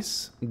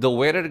allies, the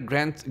wearer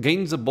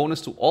gains a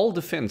bonus to all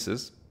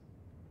defenses.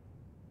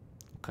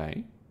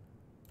 Okay.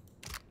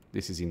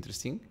 This is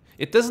interesting.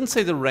 It doesn't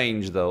say the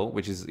range though,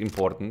 which is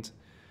important.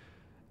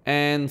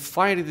 And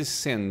Fiery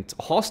Descent.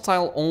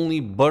 Hostile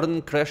only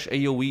burn crush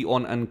AoE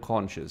on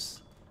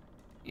unconscious.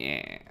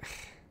 Yeah.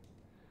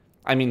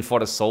 I mean,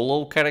 for a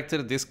solo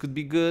character, this could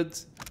be good.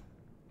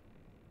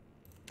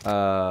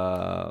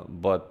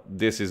 But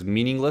this is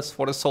meaningless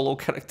for a solo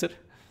character.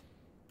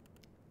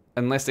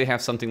 Unless they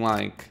have something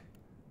like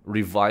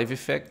revive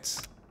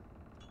effects.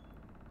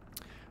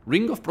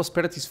 Ring of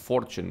Prosperity's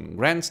Fortune.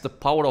 Grants the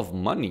power of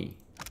money.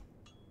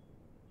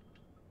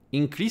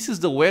 Increases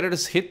the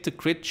wearer's hit to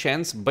crit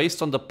chance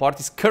based on the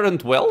party's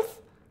current wealth?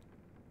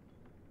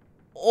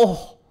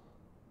 Oh!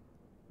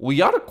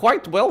 We are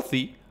quite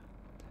wealthy.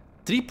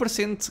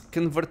 3%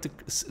 convert to...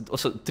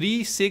 So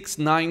 3, 6,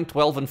 9,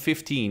 12 and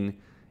 15.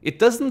 It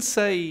doesn't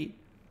say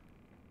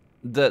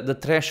the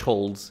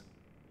thresholds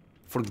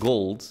for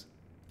gold.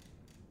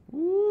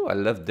 Ooh, I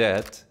love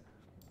that.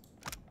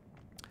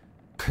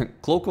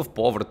 Cloak of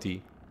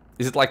Poverty.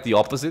 Is it like the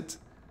opposite?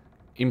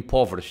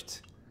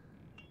 Impoverished.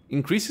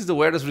 Increases the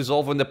wearer's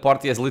resolve when the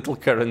party has little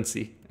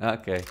currency.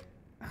 Okay.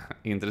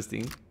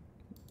 Interesting.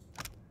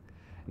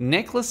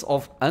 Necklace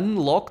of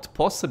Unlocked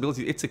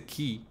Possibility. It's a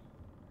key.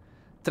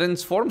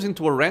 Transforms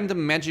into a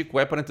random magic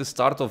weapon at the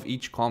start of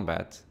each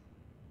combat.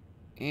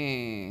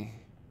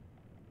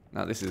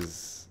 Now this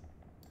is...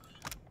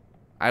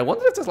 I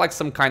wonder if there's like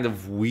some kind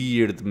of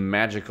weird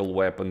magical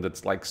weapon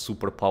that's like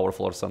super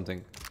powerful or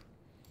something.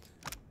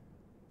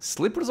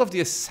 Slippers of the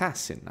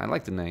Assassin. I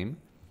like the name.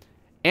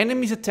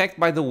 Enemies attacked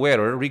by the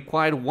wearer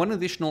require one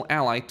additional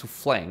ally to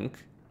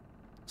flank.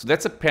 So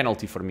that's a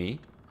penalty for me.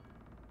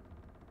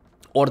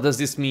 Or does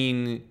this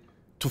mean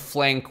to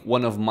flank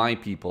one of my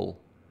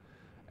people?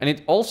 And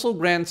it also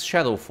grants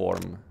Shadow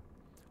Form.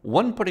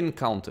 1 per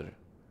encounter.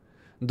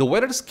 The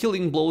wearer's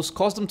killing blows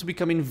cause them to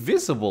become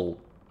invisible.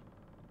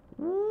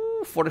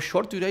 Ooh, for a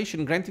short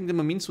duration, granting them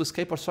a means to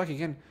escape or strike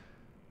again.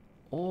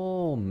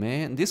 Oh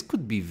man, this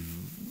could be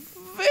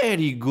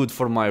very good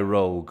for my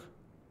rogue.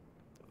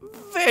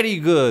 Very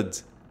good.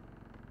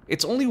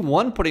 It's only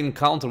 1 per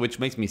encounter, which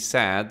makes me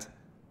sad.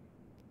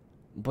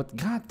 But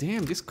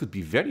goddamn, this could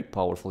be very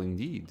powerful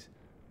indeed.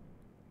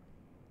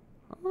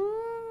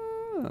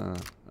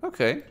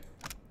 Okay.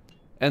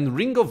 And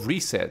Ring of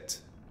Reset.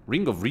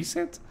 Ring of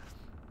Reset?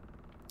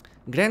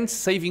 Grants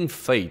Saving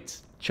Fate.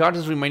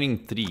 Charges remaining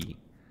 3.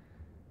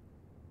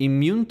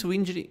 Immune to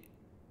injury.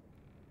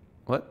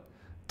 What?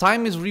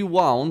 Time is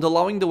rewound,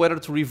 allowing the wearer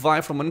to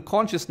revive from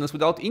unconsciousness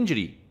without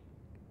injury.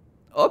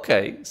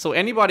 Okay, so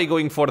anybody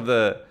going for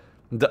the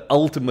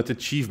ultimate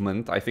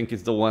achievement, I think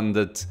it's the one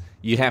that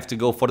you have to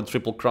go for the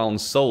Triple Crown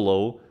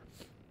solo.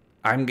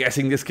 I'm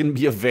guessing this can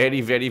be a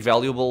very, very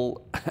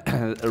valuable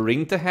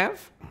ring to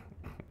have.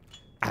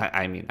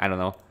 I mean, I don't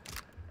know.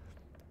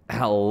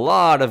 A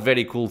lot of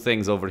very cool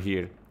things over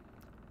here.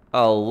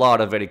 A lot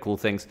of very cool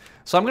things.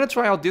 So I'm going to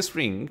try out this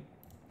ring,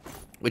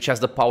 which has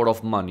the power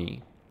of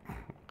money.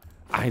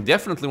 I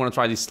definitely want to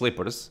try these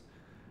slippers.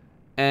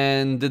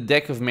 And the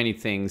deck of many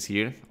things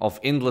here, of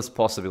endless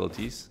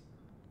possibilities.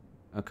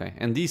 Okay,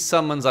 and these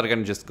summons are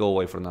gonna just go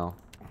away for now.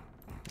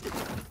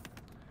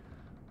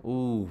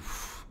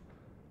 Oof.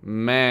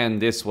 Man,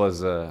 this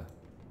was a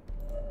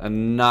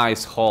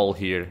nice haul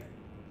here.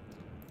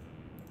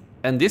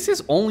 And this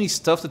is only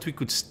stuff that we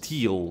could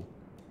steal.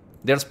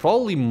 There's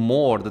probably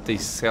more that they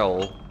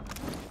sell.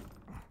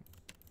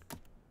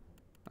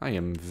 I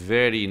am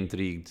very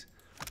intrigued.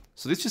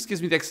 So this just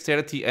gives me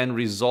dexterity and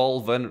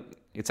resolve, and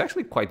it's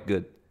actually quite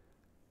good.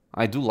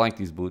 I do like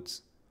these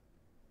boots.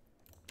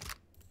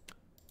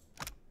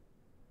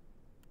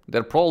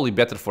 They're probably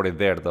better for it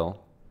there, though.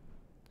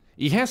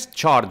 He has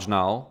charge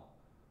now,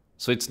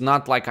 so it's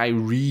not like I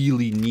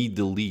really need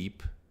the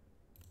leap.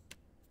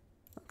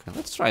 Okay,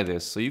 let's try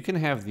this. So you can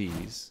have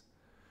these.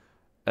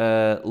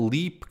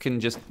 Leap can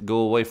just go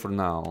away for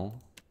now.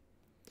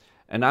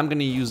 And I'm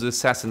gonna use the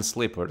Assassin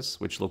Slippers,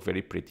 which look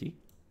very pretty.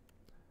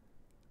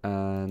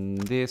 And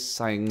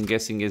this, I'm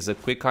guessing, is a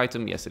quick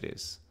item. Yes, it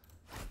is.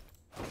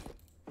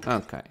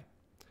 Okay.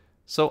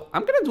 So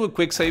I'm gonna do a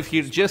quick save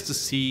here just to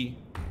see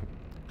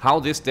how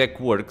this deck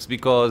works,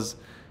 because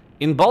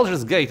in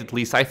Baldur's Gate, at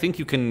least, I think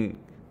you can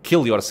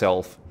kill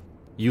yourself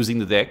using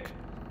the deck.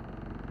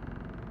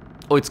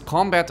 Oh, it's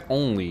combat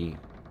only.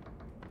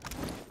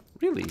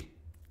 Really?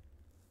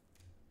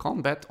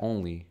 Combat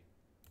only.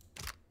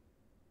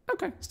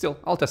 Okay, still,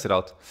 I'll test it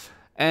out.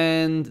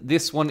 And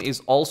this one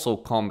is also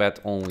combat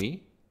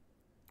only.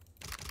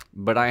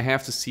 But I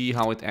have to see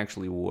how it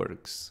actually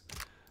works.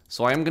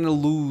 So I am gonna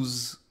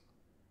lose...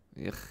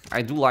 Ugh,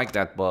 I do like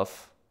that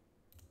buff.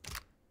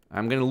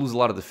 I'm gonna lose a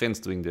lot of defense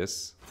doing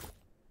this.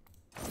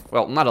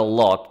 Well, not a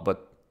lot,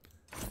 but...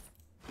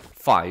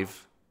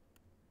 5.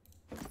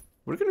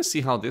 We're gonna see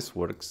how this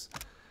works.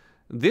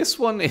 This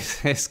one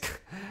is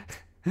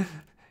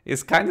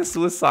kind of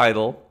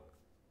suicidal.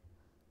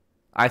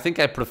 I think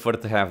I prefer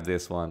to have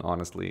this one,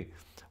 honestly.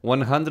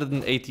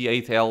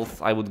 188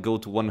 health, I would go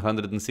to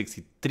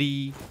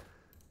 163.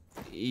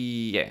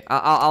 Yeah,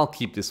 I'll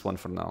keep this one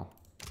for now.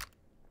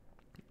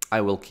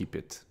 I will keep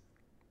it.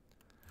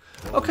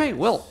 Okay,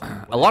 well,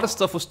 a lot of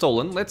stuff was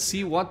stolen. Let's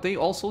see what they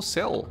also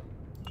sell.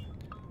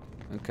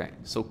 Okay,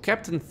 so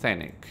Captain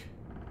Thanik.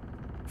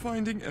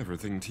 Finding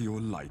everything to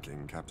your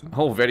liking, Captain.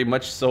 Oh, very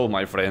much so,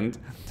 my friend.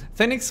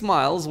 Thanik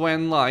smiles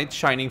when light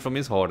shining from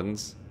his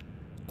horns.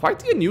 Quite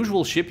the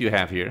unusual ship you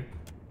have here.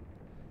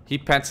 He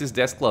pats his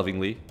desk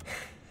lovingly.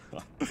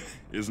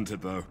 Isn't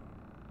it, though?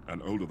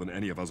 And older than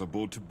any of us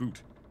aboard to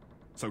boot.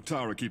 So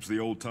Tara keeps the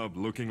old tub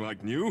looking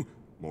like new,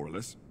 more or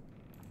less.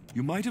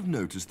 You might have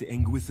noticed the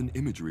Engwithan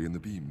imagery in the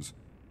beams,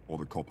 or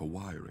the copper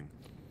wiring.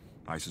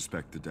 I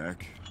suspect the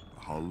deck,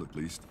 the hull at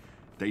least,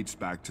 dates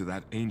back to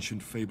that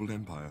ancient fabled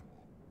empire.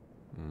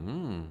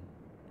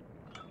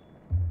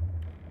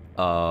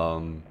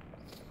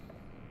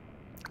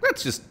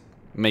 Let's just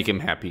make him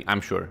happy, I'm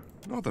sure.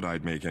 Not that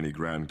I'd make any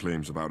grand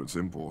claims about its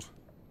import.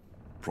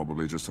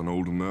 Probably just an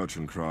old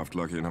merchant craft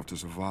lucky enough to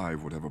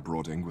survive whatever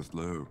brought Engwith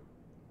low.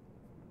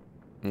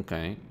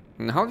 Okay.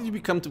 And how did you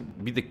become to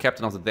be the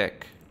captain of the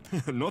deck?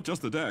 Not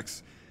just the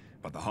decks,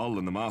 but the hull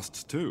and the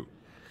masts too.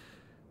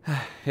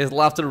 His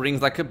laughter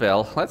rings like a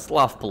bell. Let's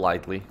laugh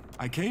politely.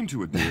 I came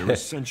to it near a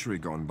century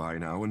gone by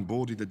now and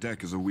boarded the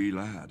deck as a wee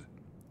lad.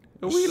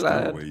 A wee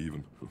lad? Stowaway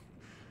even.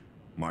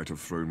 Might have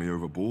thrown me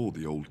overboard,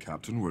 the old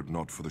captain, were it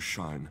not for the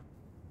shine.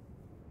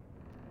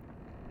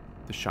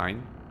 The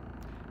shine?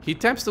 He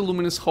taps the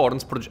luminous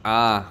horns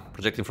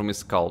projecting from his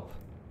scalp.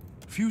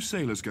 Few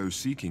sailors go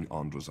seeking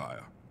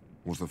Androzaya.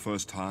 Was the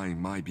first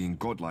time my being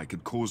godlike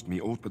had caused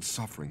me aught but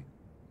suffering.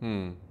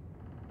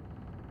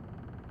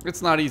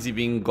 It's not easy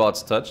being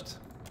God's touched.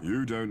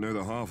 You don't know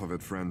the half of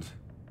it, friend.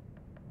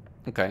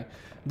 Okay.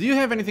 Do you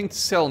have anything to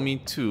sell me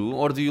too,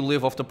 or do you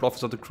live off the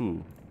profits of the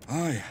crew?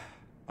 Aye.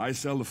 I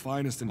sell the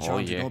finest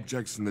enchanted yeah.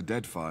 objects in the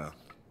Deadfire.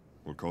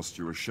 Will cost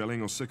you a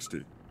shilling or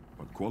 60,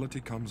 but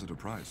quality comes at a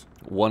price.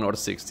 1 or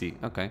 60.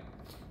 Okay.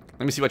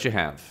 Let me see what you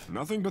have.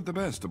 Nothing but the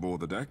best aboard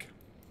the deck.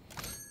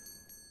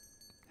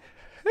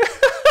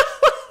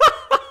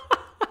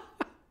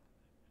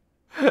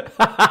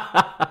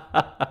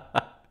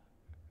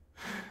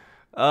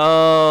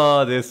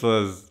 Oh, this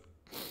was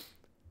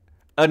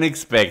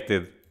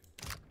unexpected.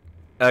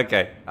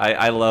 Okay,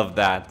 I love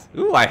that.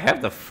 Ooh, I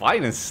have the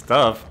finest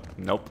stuff.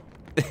 Nope.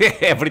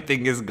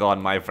 Everything is gone,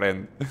 my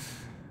friend.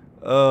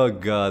 Oh,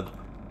 God.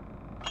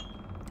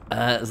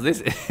 So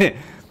this...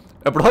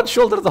 A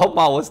broad-shouldered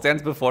Homawa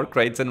stands before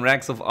crates and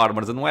racks of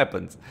armors and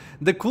weapons.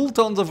 The cool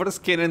tones of her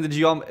skin and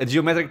the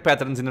geometric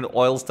patterns in her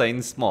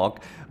oil-stained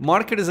smock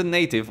mark her as a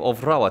native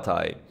of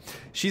Rawatai.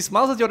 She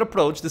smiles at your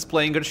approach,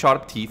 displaying her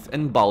sharp teeth,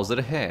 and bows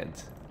her head.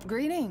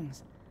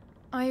 Greetings.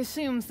 I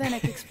assume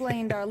Thanik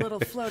explained our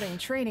little floating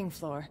trading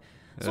floor,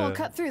 so I'll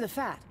cut through the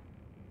fat.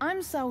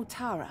 I'm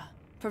Sayuka,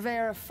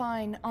 purveyor of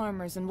fine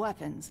armors and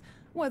weapons,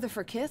 whether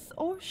for kith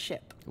or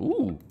ship.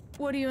 Ooh.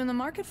 What are you in the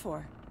market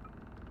for?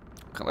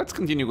 Let's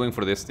continue going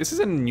for this. This is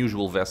an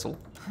unusual vessel.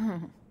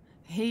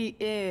 He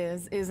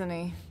is, isn't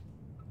he?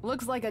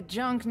 Looks like a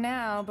junk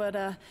now, but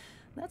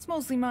that's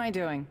mostly my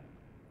doing.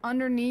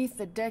 Underneath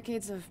the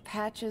decades of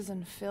patches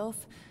and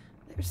filth,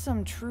 there's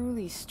some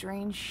truly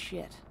strange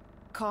shit.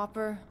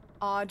 Copper,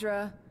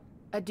 Audra,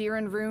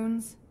 Adiran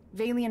runes,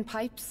 Valian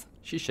pipes.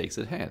 She shakes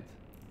her head.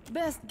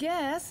 Best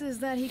guess is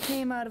that he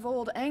came out of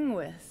old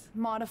Engwith,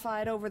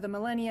 modified over the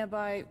millennia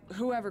by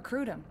whoever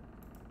crewed him.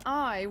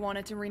 I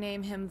wanted to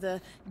rename him the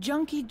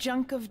Junky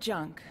Junk of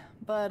Junk,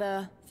 but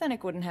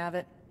Thanik wouldn't have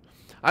it.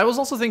 I was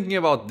also thinking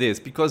about this,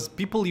 because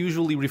people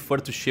usually refer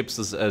to ships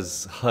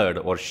as her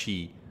or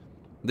she.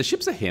 The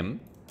ship's a him.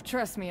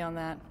 Trust me on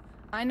that.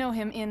 I know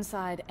him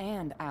inside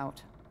and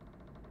out.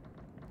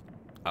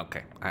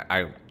 Okay,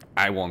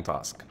 I won't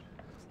ask.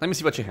 Let me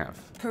see what you have.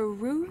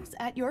 Peruse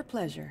at your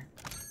pleasure.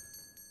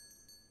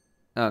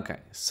 Okay,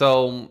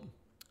 so...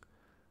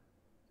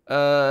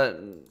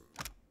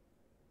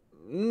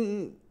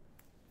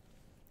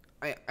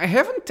 I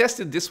haven't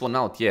tested this one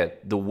out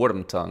yet, the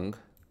Worm Tongue.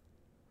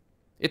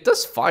 It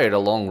does fire a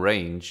long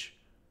range.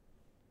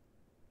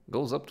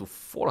 Goes up to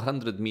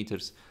 400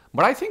 meters.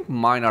 But I think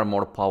mine are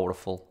more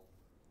powerful.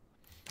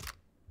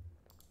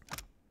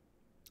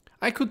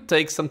 I could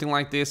take something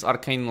like this,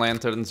 Arcane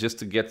Lanterns, just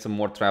to get some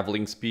more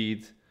traveling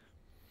speed.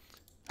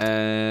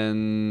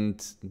 And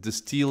the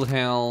Steel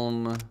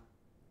Helm...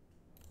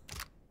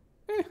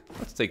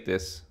 Let's take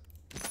this.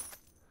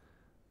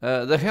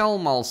 The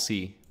helm I'll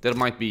see. There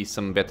might be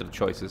some better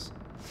choices.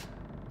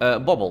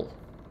 Bubble.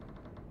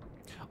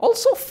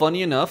 Also,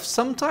 funny enough,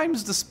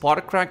 sometimes the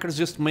spark crackers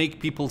just make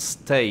people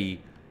stay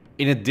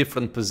in a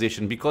different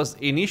position, because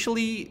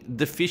initially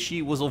the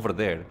fishy was over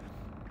there.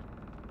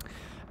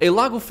 A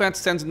Lagufat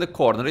stands in the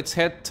corner, its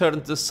head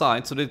turned to the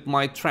side so that it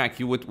might track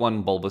you with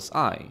one bulbous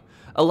eye.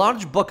 A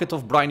large bucket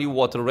of briny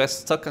water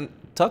rests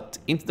tucked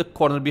into the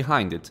corner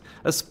behind it,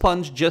 a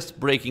sponge just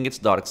breaking its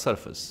dark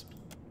surface.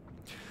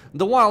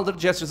 The Wilder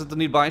gestures at the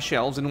nearby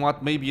shelves in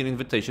what may be an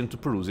invitation to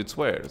peruse its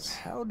wares.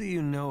 How do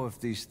you know if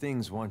these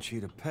things want you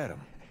to pet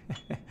them?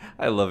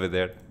 I love it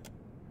there.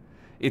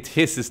 It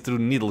hisses through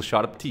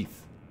needle-sharp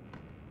teeth.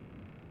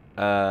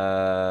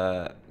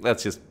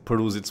 Let's just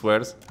peruse its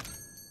wares.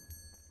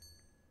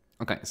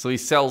 Okay, so he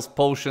sells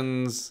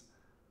potions,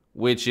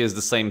 which is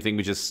the same thing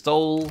we just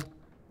stole.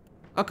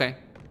 Okay,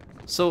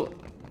 so...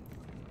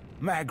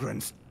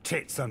 Magran's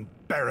tits and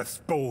Bereth's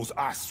balls,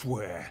 I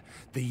swear.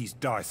 These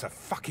dice are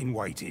fucking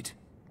weighted.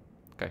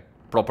 Okay,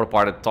 proper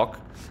parted talk.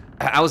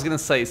 I was gonna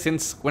say,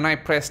 since when I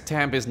press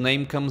tab his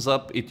name comes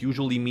up, it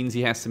usually means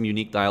he has some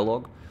unique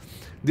dialogue.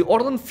 The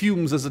Orlan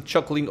fumes as the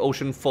chuckling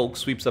ocean folk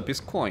sweeps up his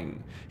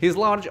coin. His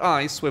large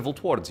eyes swivel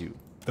towards you.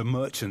 The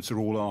merchants are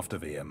all after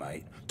here,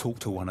 mate. Talk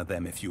to one of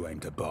them if you aim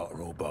to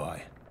barter or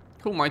buy.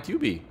 Who might you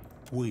be?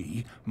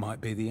 We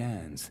might be the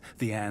hands.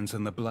 The hands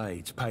and the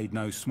blades paid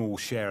no small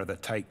share of the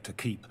take to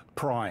keep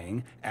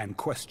prying and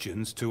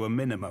questions to a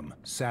minimum.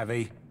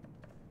 Savvy?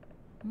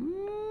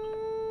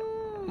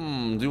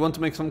 Do you want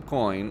to make some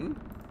coin?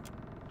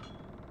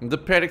 The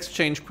pair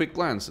exchange quick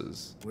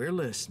glances. We're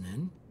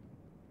listening.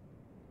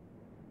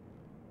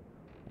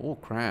 Oh,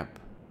 crap.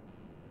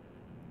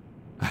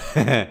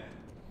 Okay.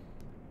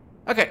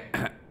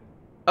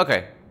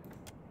 Okay.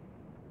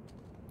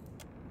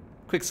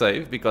 Quick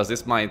save, because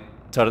this might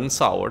turn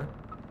sour.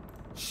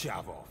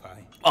 Shove off,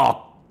 eh?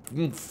 Oh!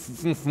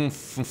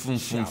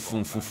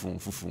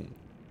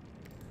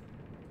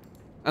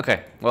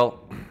 Okay, well,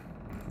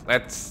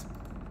 let's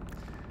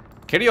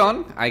carry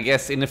on. I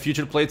guess in a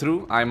future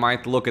playthrough, I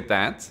might look at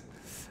that.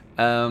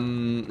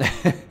 I'm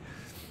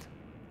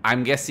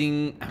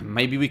guessing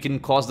maybe we can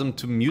cause them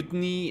to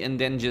mutiny and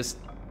then just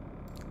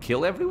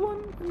kill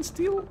everyone and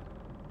steal?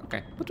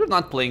 Okay, but we're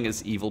not playing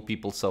as evil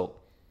people, so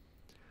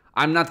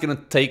I'm not gonna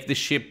take the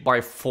ship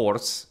by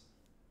force.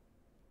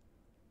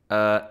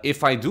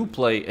 If I do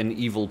play an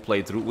evil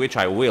playthrough, which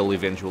I will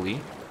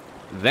eventually,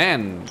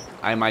 then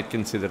I might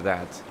consider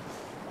that.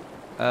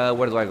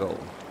 Where do I go?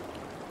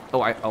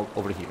 Oh,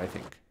 over here, I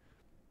think.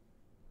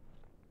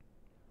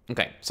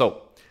 Okay,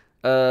 so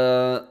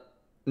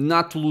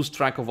not to lose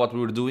track of what we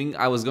were doing,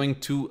 I was going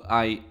to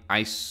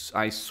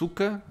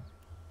Sayuka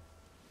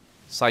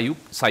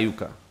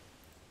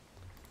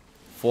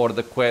for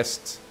the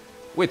quest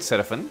with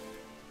Seraphin.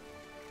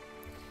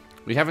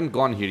 We haven't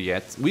gone here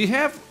yet. We've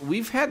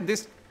had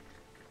this.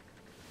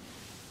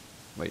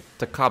 Wait,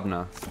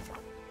 Takabna.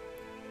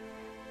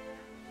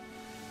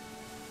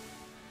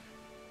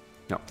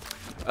 No.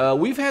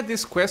 We've had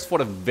this quest for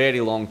a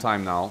very long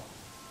time now.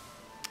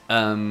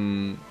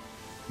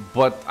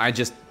 But I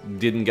just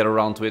didn't get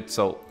around to it,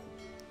 so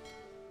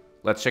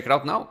let's check it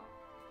out now.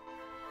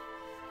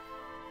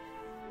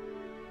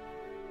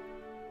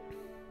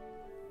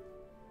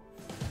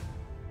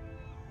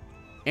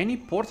 Any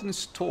port in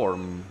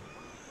storm?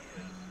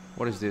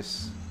 What is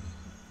this?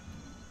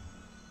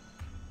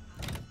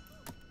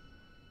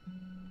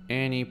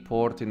 Any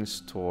port in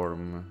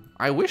storm.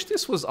 I wish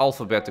this was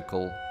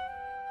alphabetical.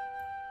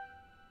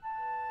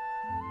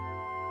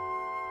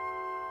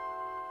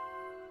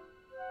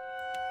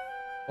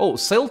 Oh,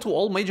 sail to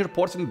all major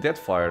ports in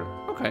Deadfire.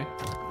 Okay.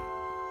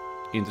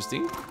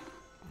 Interesting.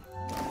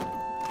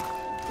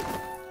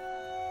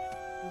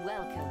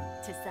 Welcome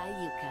to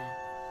Sayuka.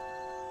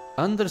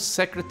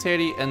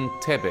 Undersecretary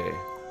Entebbe.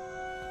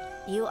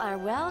 You are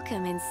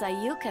welcome in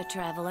Sayuka,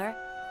 traveler,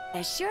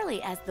 as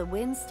surely as the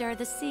winds stir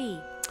the sea.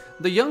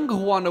 The young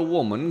Huana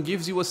woman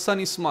gives you a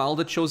sunny smile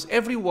that shows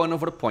every one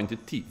of her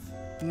pointed teeth.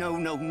 No,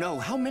 no, no.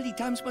 How many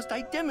times must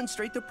I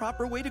demonstrate the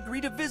proper way to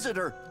greet a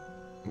visitor?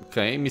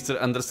 Okay, Mr.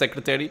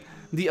 Undersecretary.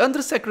 The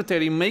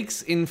Undersecretary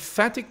makes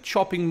emphatic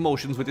chopping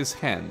motions with his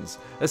hands,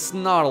 a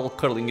snarl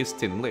curling his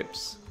thin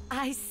lips.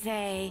 I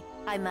say,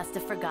 I must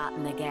have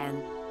forgotten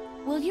again.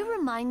 Will you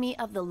remind me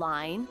of the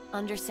line,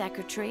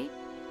 Undersecretary?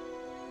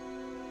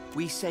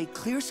 We say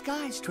clear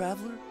skies,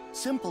 traveler.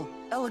 Simple,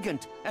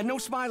 elegant, and no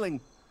smiling.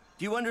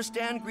 Do you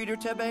understand, Greeter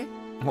Tebe?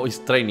 Oh, he's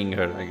training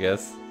her, I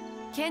guess.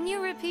 Can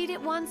you repeat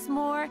it once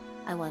more?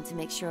 I want to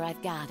make sure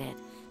I've got it.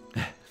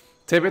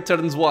 Tebe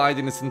turns wide,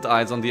 innocent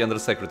eyes on the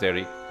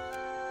Undersecretary.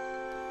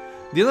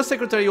 The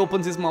Undersecretary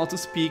opens his mouth to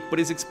speak, but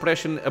his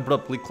expression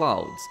abruptly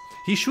clouds.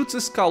 He shoots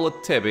a scowl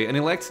at Tebe and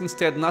elects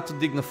instead not to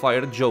dignify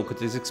a joke at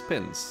his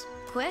expense.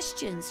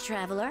 Questions,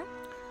 traveler?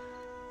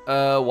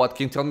 What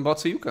can you tell me about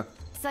Sayuka?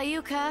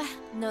 Sayuka,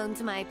 known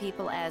to my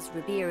people as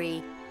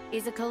Ribiri,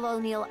 is a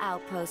colonial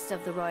outpost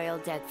of the Royal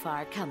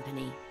Deadfire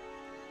Company.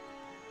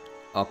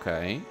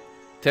 Okay.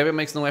 Tebe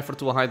makes no effort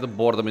to hide the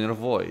boredom in her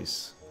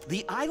voice.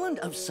 The island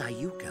of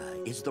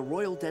Sayuka is the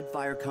Royal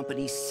Deadfire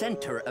Company's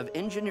center of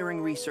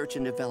engineering research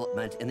and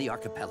development in the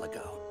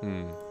archipelago.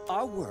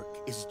 Our work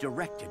is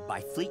directed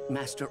by Fleet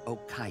Master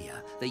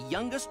Okaya, the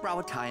youngest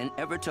Rawatayan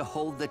ever to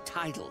hold the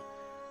title.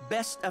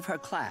 Best of her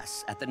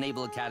class at the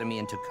Naval Academy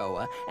in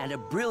Tokoa, and a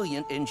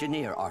brilliant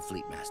engineer, our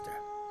Fleet Master.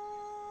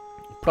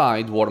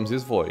 Pride warms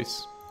his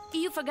voice.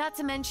 You forgot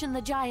to mention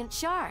the giant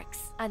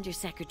sharks,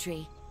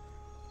 Undersecretary.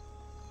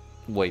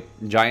 Wait,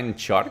 giant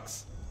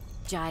sharks?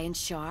 Giant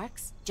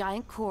sharks,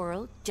 giant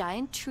coral,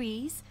 giant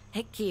trees,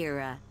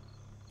 Hekira.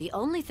 The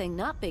only thing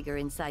not bigger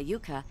in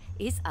Sayuka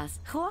is us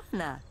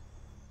Juana.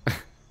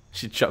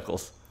 She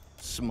chuckles.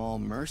 Small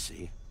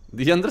mercy.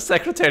 The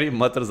Undersecretary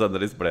mutters under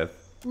his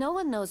breath. No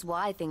one knows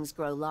why things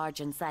grow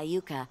large in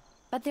Sayuka,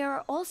 but there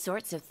are all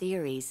sorts of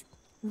theories.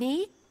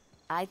 Me?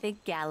 I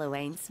think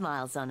Gallowayne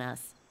smiles on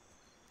us.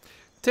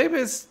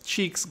 Tebe's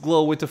cheeks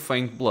glow with a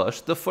faint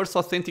blush, the first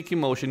authentic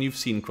emotion you've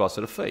seen cross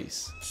her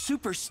face.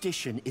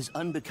 Superstition is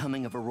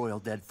unbecoming of a Royal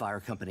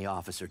Deadfire Company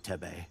officer,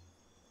 Tebe.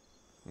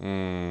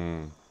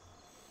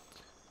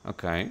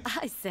 Okay.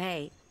 I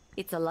say,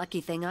 it's a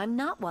lucky thing I'm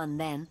not one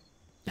then.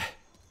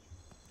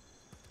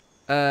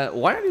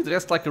 Why are you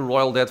dressed like a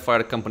Royal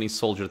Deadfire Company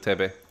soldier,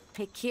 Tebe?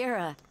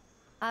 Hekira.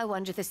 I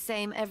wonder the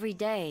same every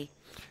day.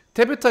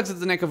 Tebe tugs at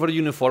the neck of her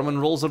uniform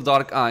and rolls her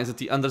dark eyes at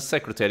the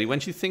Undersecretary when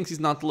she thinks he's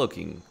not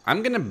looking.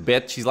 I'm gonna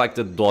bet she's like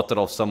the daughter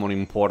of someone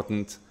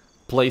important,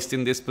 placed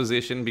in this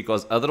position,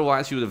 because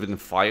otherwise she would have been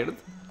fired.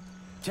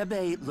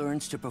 Tebe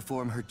learns to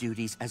perform her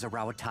duties as a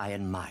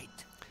Rawatayan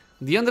might.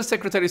 The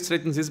Undersecretary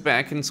straightens his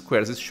back and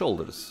squares his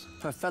shoulders.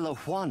 Her fellow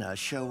Juana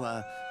show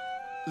a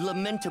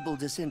lamentable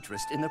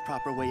disinterest in the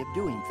proper way of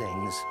doing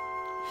things.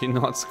 He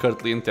nods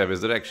curtly in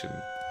Tebe's direction.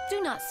 Do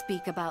not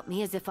speak about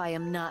me as if I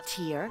am not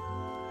here.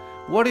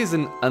 What is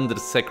an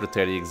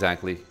Undersecretary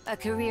exactly? A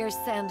career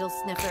sandal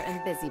sniffer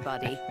and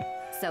busybody.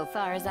 So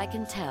far as I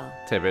can tell.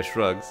 Tebe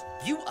shrugs.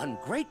 You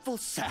ungrateful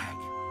sag!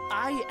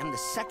 I am the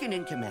second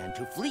in command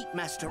to Fleet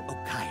Master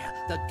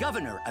Okaya, the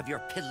governor of your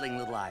piddling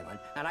little island,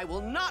 and I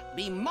will not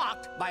be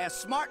mocked by a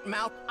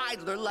smart-mouthed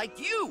idler like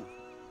you!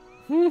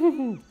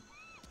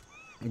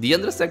 The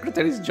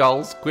Undersecretary's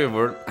jowls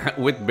quiver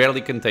with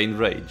barely contained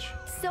rage.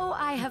 So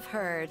I have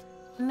heard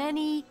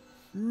many,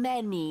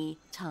 many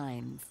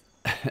times.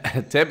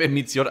 Tebe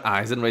meets your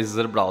eyes and raises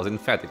her brows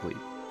emphatically.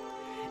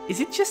 Is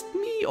it just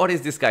me, or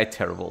is this guy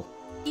terrible?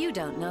 You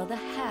don't know the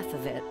half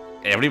of it.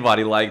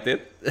 Everybody liked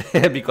it,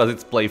 because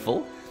it's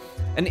playful.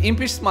 An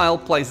impish smile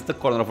plays at the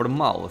corner of her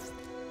mouth.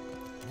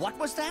 What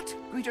was that,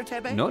 Greeter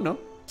Tebe? No.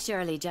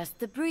 Surely just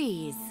the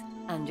breeze,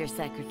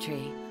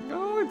 Undersecretary.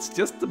 No, it's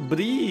just the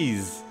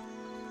breeze.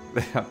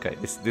 Okay,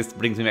 this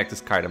brings me back to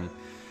Skyrim.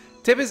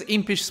 Tebe's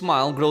impish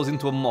smile grows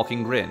into a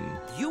mocking grin.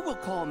 You will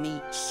call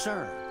me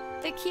Sir.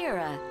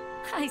 Akira,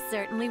 I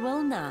certainly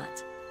will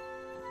not.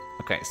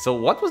 Okay, so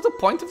what was the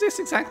point of this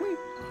exactly?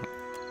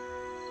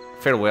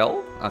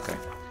 Farewell? Okay.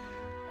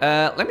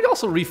 Let me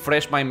also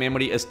refresh my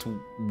memory as to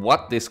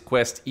what this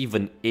quest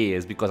even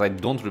is, because I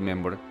don't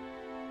remember.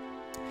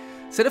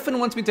 Seraphim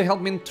wants me to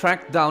help him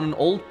track down an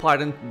old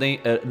pirate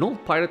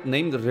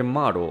named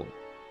Remaro.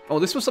 Oh,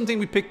 this was something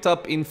we picked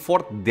up in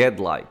Fort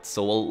Deadlight,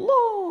 so a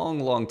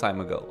long time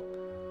ago.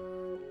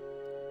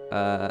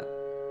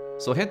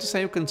 So head to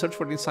Sayuka and search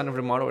for the sign of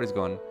Remaro, or it's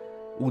gone.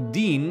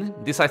 Udine,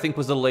 this I think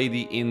was the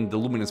lady in the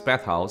Luminous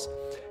Bathhouse,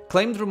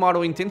 claimed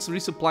Remaro intends to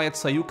resupply at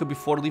Sayuka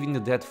before leaving the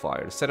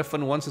Deadfire.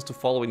 Seraphim wants us to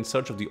follow in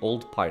search of the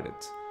old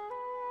pirate.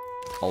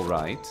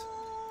 Alright.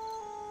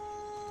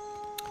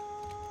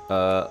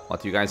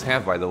 What do you guys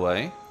have, by the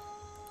way?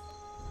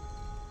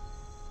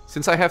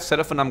 Since I have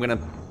Seraphim, I'm gonna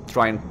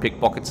try and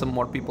pickpocket some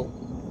more people.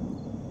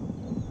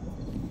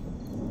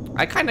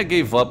 I kinda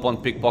gave up on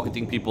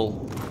pickpocketing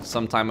people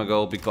some time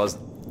ago, because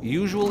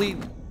usually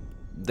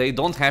they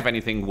don't have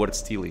anything worth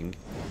stealing.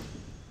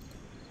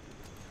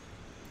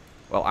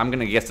 Well, I'm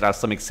gonna guess there are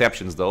some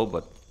exceptions though,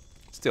 but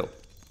still.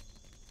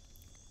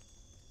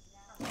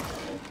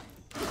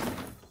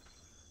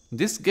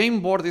 This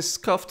game board is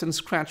scuffed and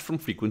scratched from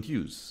frequent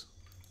use.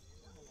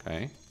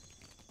 Okay.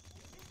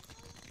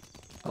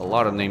 A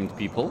lot of named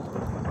people.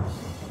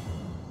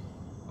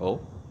 Oh.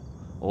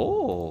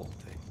 Oh.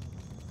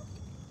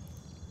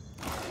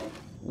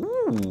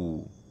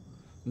 Ooh.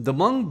 The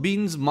Mung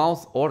Bean's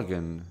Mouth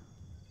Organ.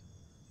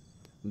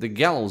 The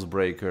Gallows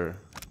Breaker.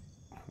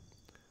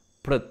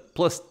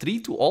 Plus 3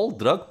 to all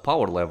drug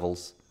power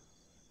levels.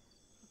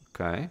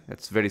 Okay,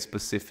 that's very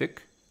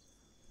specific.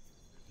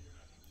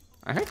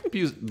 I haven't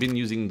been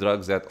using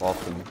drugs that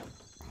often.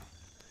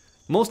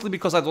 Mostly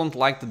because I don't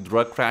like the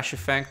drug crash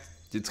effect.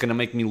 It's gonna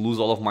make me lose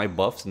all of my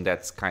buffs, and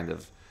that's kind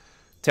of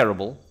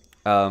terrible.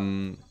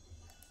 But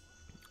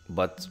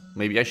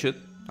maybe I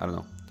should. I don't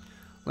know.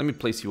 Let me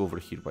place you over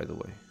here, by the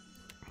way.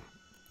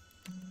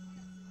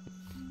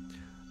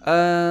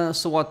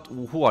 So what?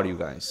 Who are you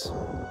guys?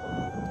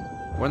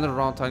 When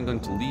are I'm going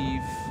to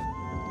leave?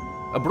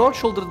 A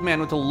broad-shouldered man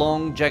with a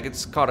long, jagged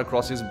scar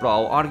across his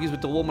brow argues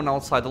with a woman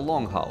outside the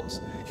longhouse.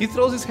 He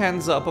throws his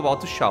hands up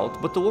about to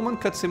shout, but the woman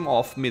cuts him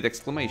off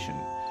mid-exclamation.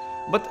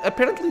 But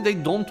apparently they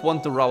don't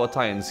want the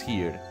Rawatayans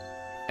here.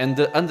 And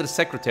the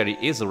Undersecretary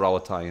is a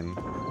Rawatayan.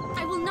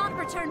 I will not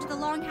return to the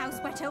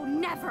Longhouse, Weto,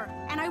 never!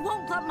 And I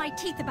won't lump my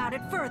teeth about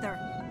it further!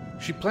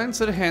 She plants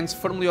her hands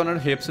firmly on her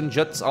hips and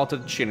juts out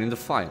her chin in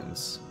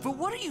defiance. But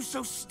what are you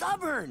so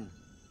stubborn?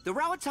 The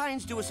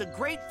Rawatayans do us a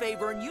great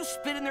favor and you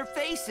spit in their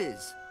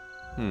faces.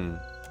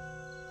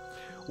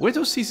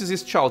 Weto ceases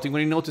his shouting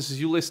when he notices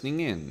you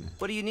listening in.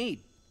 What do you need?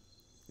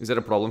 Is there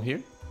a problem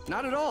here?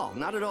 Not at all,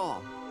 not at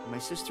all. My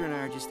sister and I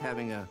are just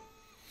having a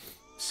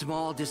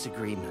small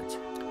disagreement.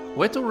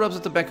 Weto rubs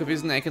at the back of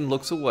his neck and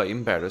looks away,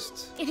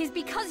 embarrassed. It is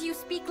because you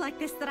speak like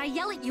this that I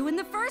yell at you in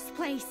the first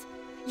place!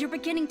 You're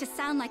beginning to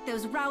sound like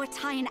those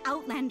Rawatayan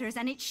outlanders,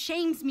 and it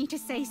shames me to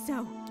say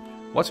so.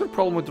 What's your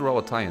problem with the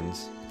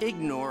Rawatayans?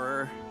 Ignore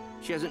her.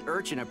 She has an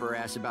urchin up her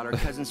ass about her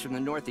cousins from the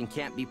north and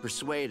can't be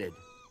persuaded.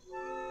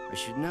 I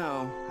should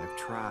know. I've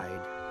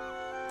tried.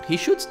 He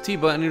shoots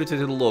Tiba an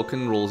irritated look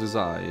and rolls his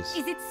eyes.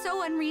 Is it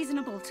so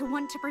unreasonable to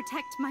want to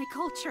protect my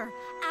culture,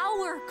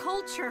 our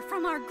culture,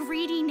 from our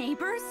greedy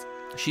neighbors?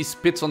 She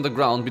spits on the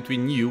ground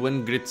between you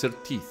and grits her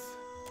teeth.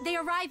 They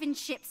arrive in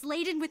ships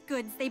laden with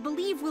goods they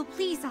believe will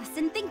please us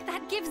and think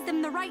that gives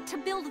them the right to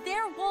build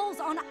their walls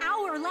on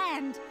our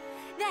land.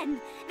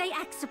 Then, they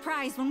act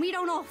surprised when we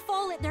don't all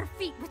fall at their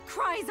feet with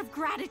cries of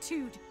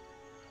gratitude.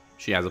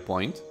 She has a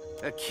point.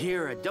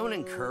 Akira, don't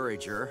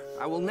encourage her.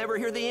 I will never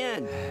hear the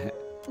end.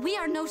 We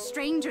are no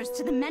strangers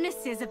to the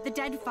menaces of the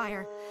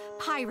Deadfire.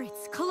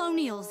 Pirates,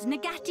 colonials,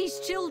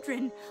 Nagati's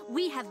children.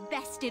 We have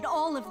bested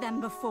all of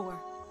them before.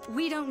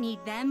 We don't need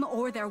them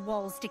or their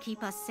walls to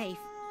keep us safe.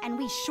 And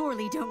we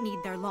surely don't need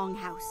their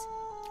longhouse.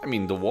 I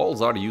mean, the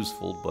walls are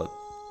useful, but...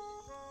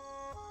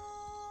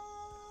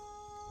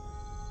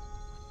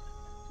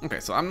 Okay,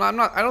 so I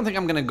don't think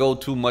I'm gonna go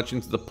too much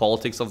into the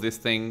politics of this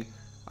thing.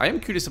 I am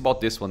curious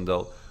about this one,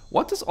 though.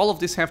 What does all of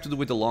this have to do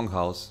with the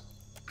longhouse?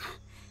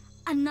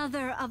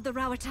 Another of the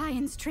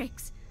Rawatayan's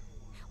tricks.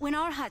 When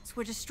our huts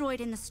were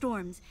destroyed in the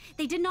storms,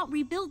 they did not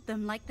rebuild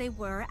them like they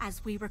were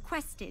as we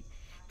requested.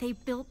 They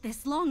built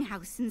this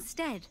longhouse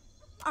instead.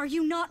 Are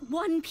you not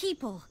one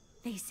people?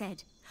 They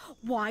said.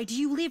 Why do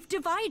you live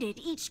divided,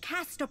 each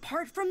cast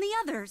apart from the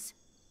others?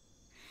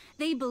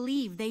 They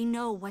believe they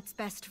know what's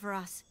best for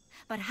us,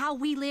 but how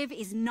we live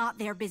is not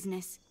their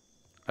business.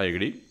 I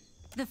agree.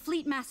 The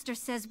Fleet Master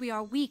says we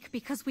are weak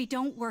because we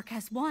don't work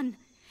as one.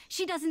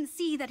 She doesn't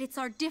see that it's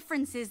our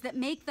differences that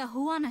make the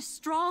Huana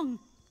strong.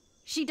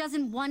 She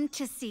doesn't want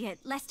to see it,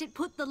 lest it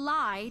put the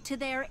lie to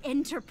their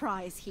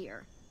enterprise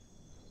here.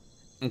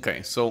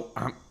 Okay, so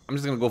I'm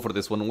just gonna go for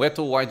this one.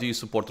 Weto, why do you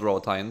support the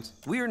Rawatayans?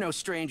 We are no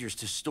strangers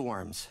to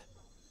storms.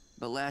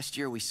 But last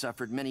year we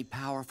suffered many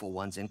powerful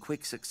ones in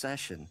quick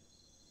succession.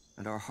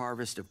 And our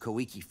harvest of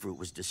Koiki fruit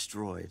was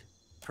destroyed.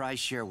 Prize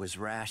share was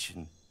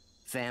rationed.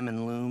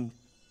 Famine loomed.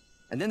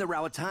 And then the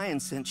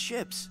Rawatayans sent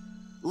ships.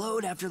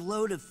 Load after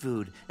load of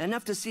food,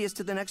 enough to see us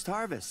to the next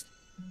harvest.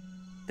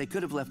 They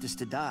could have left us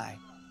to die,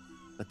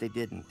 but they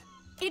didn't.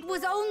 It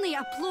was only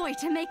a ploy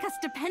to make us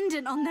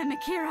dependent on them,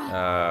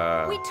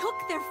 Akira. We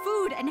took their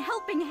food and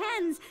helping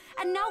hands,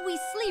 and now we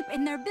sleep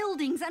in their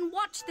buildings and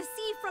watch the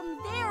sea from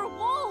their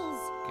walls.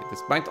 Okay,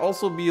 this might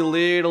also be a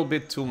little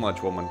bit too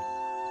much, woman.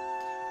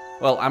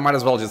 Well, I might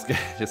as well just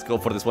go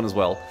for this one as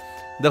well.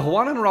 The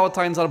Huana and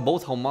Rawatayans are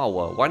both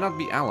Haumawa. Why not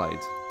be allied?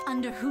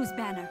 Under whose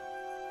banner?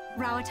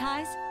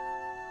 Rawatai's?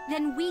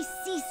 Then we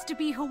cease to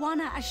be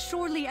Huana as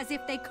surely as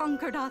if they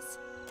conquered us.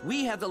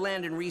 We have the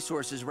land and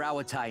resources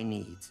Rawatai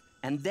needs,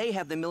 and they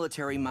have the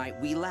military might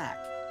we lack.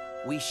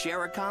 We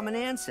share a common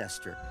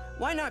ancestor.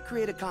 Why not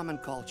create a common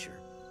culture?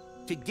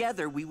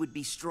 Together we would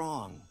be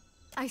strong.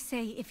 I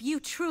say, if you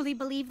truly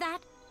believe that,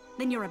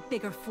 then you're a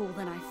bigger fool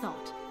than I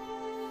thought.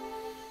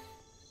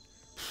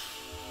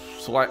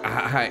 So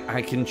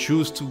I can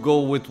choose to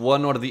go with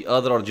one or the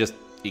other or just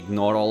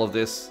ignore all of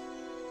this?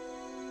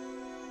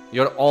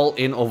 You're all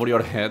in over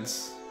your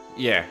heads?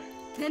 Yeah.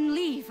 Then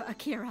leave,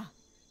 Akira.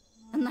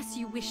 Unless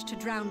you wish to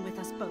drown with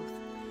us both.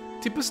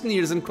 Tipa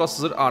sneers and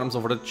crosses her arms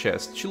over her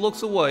chest. She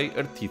looks away,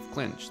 her teeth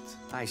clenched.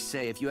 I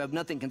say, if you have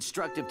nothing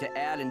constructive to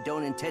add and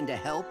don't intend to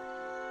help,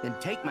 then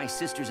take my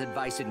sister's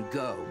advice and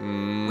go.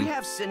 We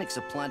have cynics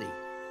aplenty.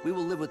 We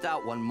will live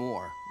without one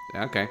more.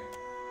 Okay.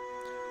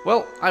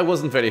 Well, I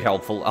wasn't very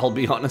helpful, I'll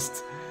be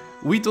honest.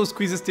 Weto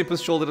squeezes Tipa's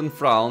shoulder and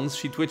frowns.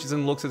 She twitches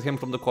and looks at him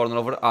from the corner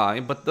of her eye,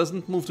 but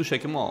doesn't move to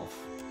shake him off.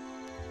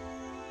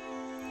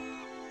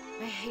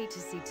 I hate to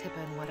see Tipa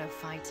and Weto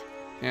fight.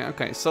 Yeah,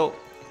 okay, so...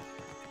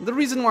 The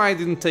reason why I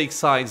didn't take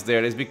sides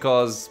there is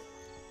because...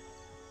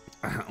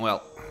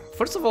 Well,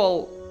 first of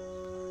all...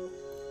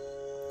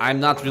 I'm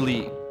not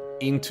really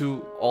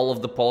into all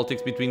of the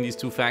politics between these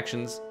two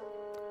factions.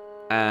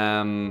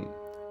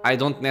 I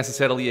don't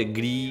necessarily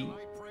agree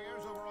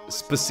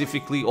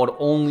specifically or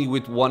only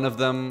with one of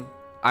them.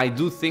 I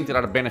do think there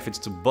are benefits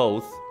to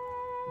both,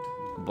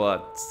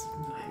 but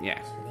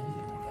yeah.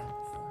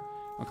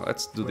 Okay,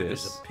 let's do this. Where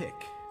there's a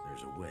pick,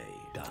 there's a way.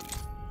 Done.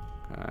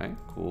 Okay,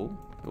 cool.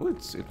 Oh,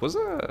 it was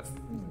a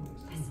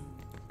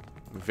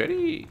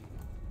very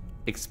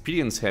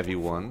experience-heavy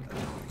one.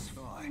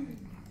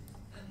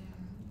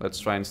 Let's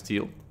try and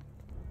steal.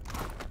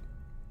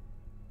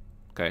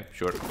 Okay,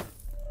 sure.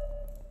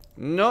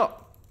 No!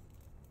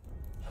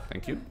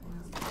 Thank you.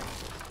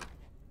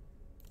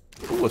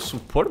 Ooh, a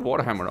superb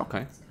warhammer,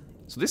 okay.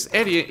 So this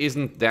area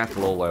isn't that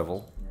low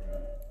level.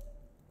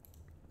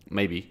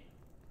 Maybe.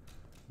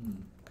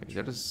 Okay,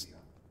 that is...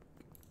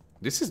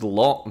 This is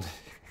long.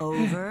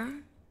 Over,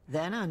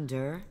 then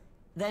under,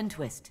 then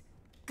twist.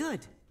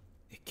 Good.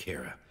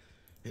 Kira,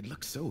 it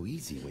looks so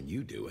easy when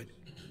you do it.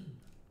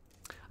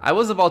 I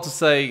was about to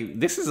say,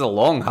 this is a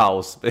long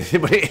house, but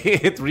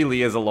it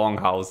really is a long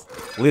house,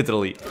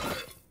 literally.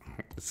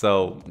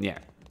 So, yeah.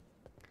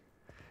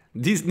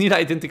 These near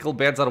identical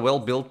beds are well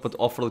built but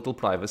offer little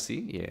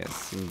privacy.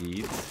 Yes,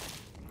 indeed.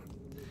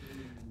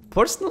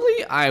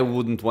 Personally, I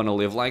wouldn't want to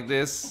live like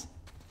this.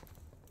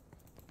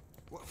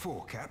 What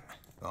for, Cap?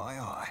 Aye,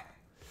 aye.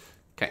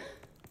 Okay,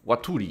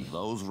 Waturi.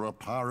 Those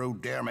Raparu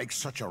dare make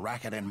such a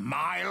racket in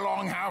my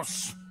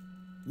longhouse?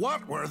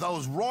 What were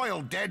those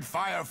royal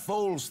Deadfire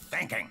fools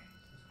thinking?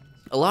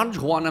 A large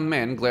Huana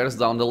man glares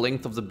down the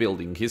length of the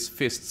building, his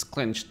fists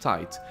clenched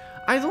tight.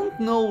 I don't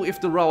know if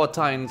the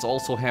Rawatines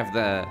also have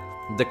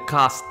the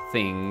caste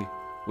thing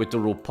with the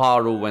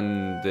Ruparu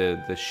and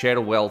the share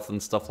wealth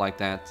and stuff like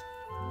that.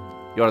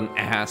 You're an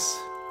ass.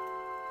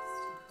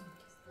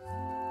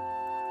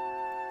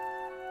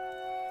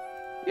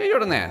 Yeah,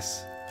 you're an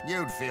ass.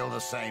 You'd feel the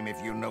same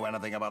if you knew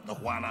anything about the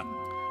Huana.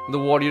 The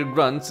warrior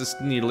grunts, his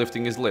knee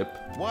lifting his lip.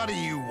 What do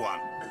you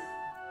want?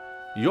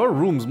 Your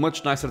room's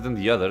much nicer than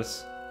the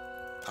others.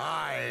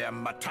 I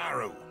am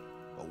Mataru,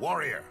 a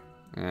warrior.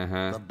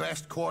 The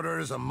best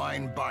quarters are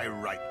mine by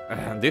right.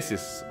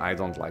 I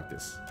don't like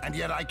this. And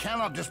yet I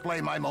cannot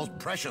display my most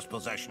precious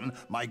possession,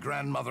 my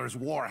grandmother's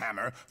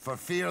warhammer, for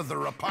fear the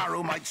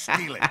Raparu might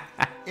steal it.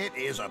 It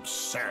is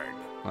absurd.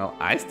 Well,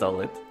 I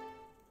stole it.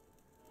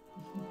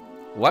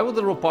 Why would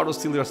the Raparu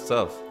steal your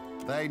stuff?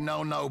 They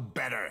know no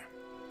better.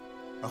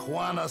 A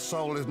Huana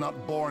soul is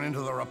not born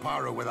into the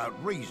Raparu without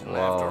reason,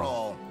 after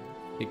all.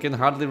 He can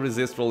hardly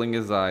resist rolling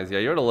his eyes. Yeah,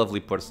 you're a lovely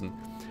person.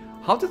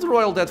 How did the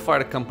Royal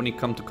Deadfire Company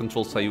come to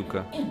control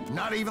Sayuka?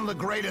 Not even the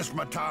greatest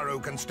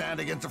Mataru can stand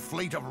against a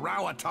fleet of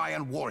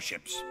Rawatayan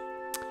warships.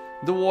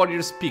 The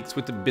warrior speaks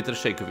with a bitter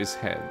shake of his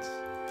head.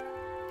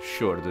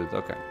 Sure, dude,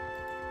 okay.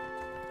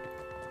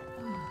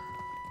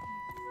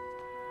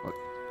 What?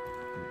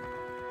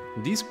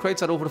 These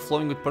crates are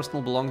overflowing with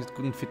personal belongings that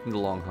couldn't fit in the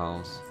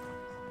longhouse.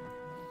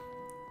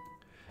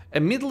 A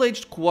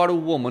middle-aged Kuaru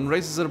woman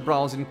raises her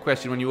brows in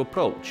question when you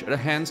approach, her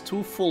hands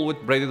too full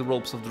with braided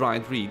ropes of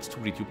dried reeds to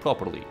greet you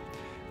properly.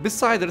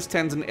 Beside her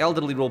stands an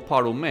elderly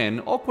Roparu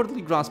man,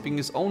 awkwardly grasping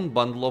his own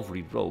bundle of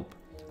reed rope.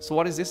 So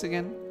what is this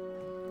again?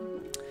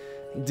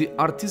 The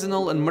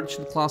artisanal and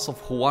merchant class of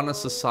Huana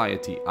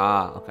society.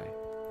 Ah, okay.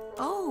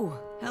 Oh,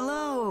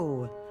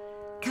 hello.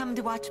 Come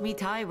to watch me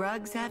tie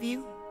rugs, have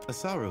you?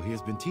 Asaro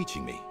has been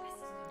teaching me.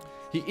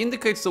 He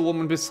indicates the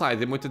woman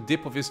beside him with a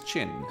dip of his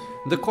chin.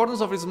 The corners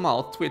of his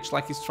mouth twitch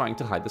like he's trying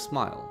to hide a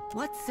smile.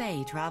 What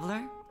say,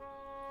 traveler?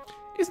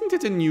 Isn't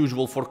it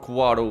unusual for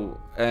Kuaru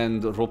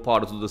and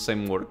Roparu to do the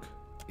same work?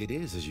 It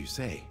is, as you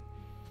say.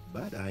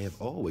 But I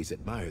have always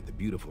admired the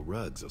beautiful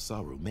rugs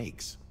Osaru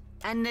makes.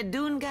 And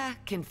Nadunga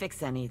can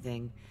fix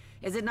anything.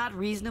 Is it not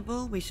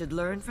reasonable we should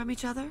learn from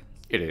each other?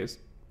 It is.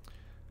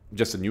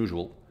 Just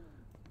unusual.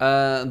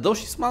 Though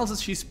she smiles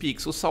as she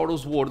speaks,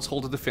 Osaru's words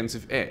hold a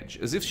defensive edge,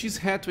 as if she's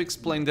had to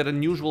explain that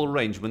unusual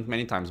arrangement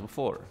many times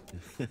before.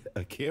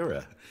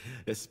 Akira,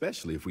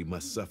 especially if we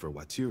must suffer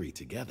Waturi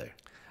together.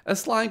 A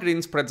sly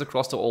grin spreads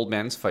across the old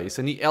man's face,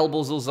 and he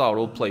elbows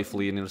Osaru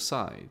playfully in her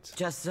side.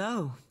 Just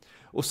so.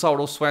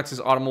 Osaru swats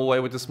his arm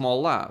away with a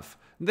small laugh.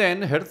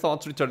 Then, her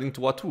thoughts returning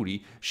to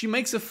Waturi, she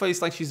makes a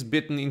face like she's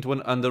bitten into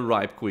an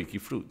underripe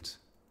kuiki fruit.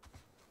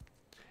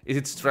 Is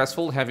it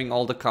stressful having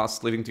all the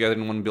castes living together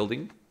in one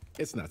building?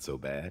 It's not so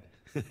bad,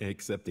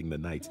 excepting the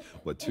nights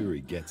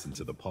Waturi gets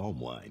into the palm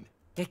wine.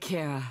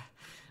 Akira,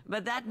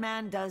 but that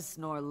man does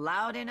snore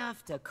loud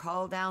enough to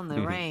call down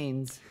the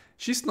rains.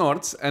 She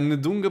snorts, and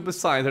Nadunga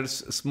beside her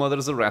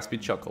smothers a raspy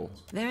chuckle.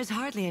 There is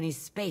hardly any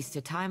space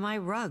to tie my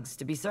rugs,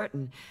 to be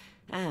certain,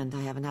 and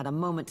I haven't had a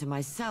moment to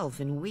myself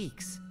in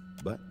weeks.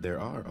 But there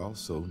are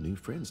also new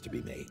friends to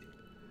be made.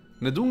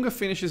 Nadunga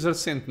finishes her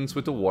sentence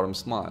with a warm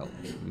smile.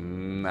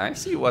 I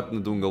see what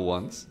Nadunga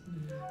wants.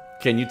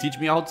 Can you teach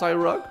me how to tie a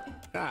rug?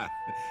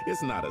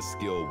 It's not a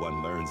skill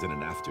one learns in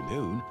an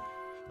afternoon.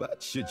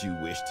 But should you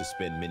wish to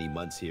spend many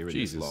months here in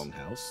this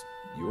longhouse,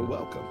 you're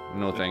welcome.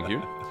 No, thank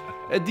you.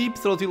 A deep,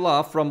 throaty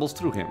laugh rumbles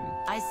through him.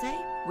 I say,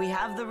 we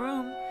have the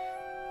room.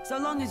 So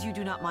long as you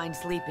do not mind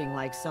sleeping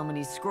like so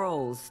many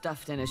scrolls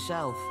stuffed in a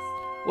shelf.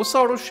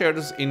 Osaru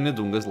shares in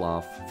Nadunga's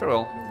laugh.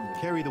 Farewell.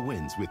 Carry the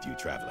winds with you,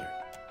 traveler.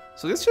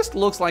 So this just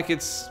looks like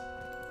it's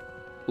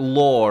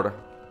lore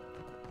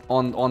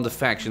on the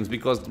factions,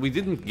 because we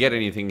didn't get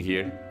anything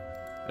here.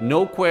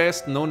 No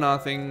quest, no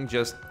nothing,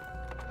 just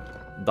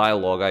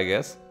dialogue, I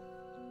guess.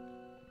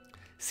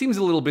 Seems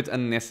a little bit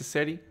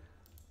unnecessary.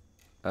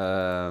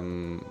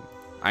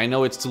 I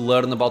know it's to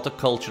learn about the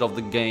culture of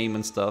the game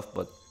and stuff,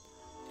 but...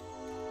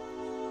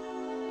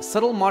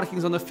 Subtle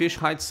markings on the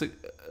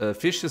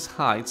fish's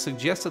hide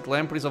suggest that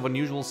lampreys of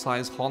unusual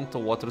size haunt the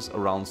waters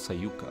around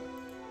Sayuka.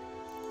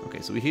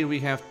 Okay, so here we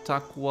have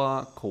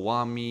Takwa,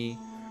 Koami...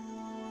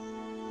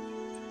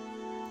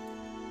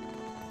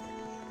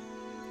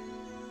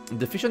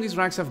 The fish on these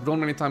racks have grown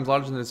many times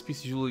larger than the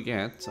species usually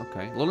get.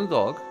 Okay. Lonely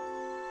dog.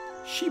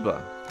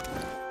 Shiba.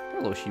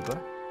 Hello, Shiba.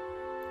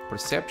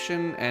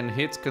 Perception and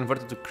hits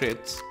converted to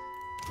crits.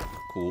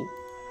 Cool.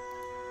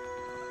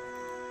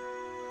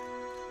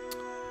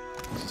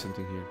 I see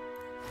something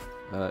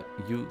here.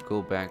 You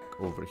go back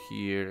over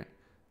here.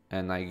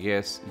 And I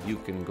guess you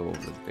can go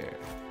over there.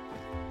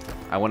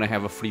 I want to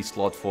have a free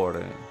slot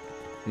for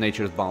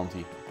Nature's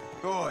Bounty.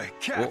 Oi,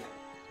 Cap.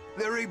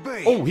 There he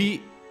be. Oh,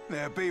 he...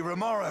 There be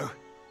Romaro.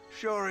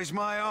 Sure is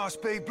my arse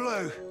be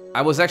blue.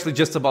 I was actually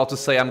just about to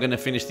say I'm gonna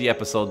finish the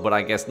episode, but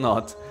I guess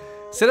not.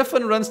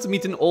 Seraphon runs to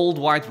meet an old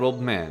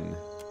white-robed man.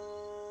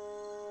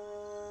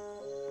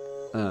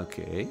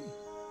 Okay.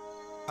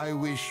 I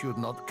wish you'd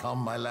not come,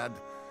 my lad.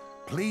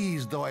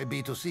 Pleased though I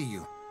be to see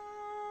you.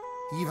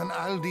 Even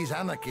Aldi's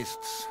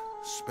anarchists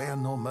spare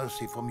no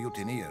mercy for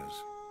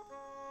mutineers.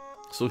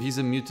 So he's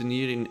a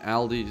mutineer in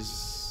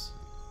Aldi's...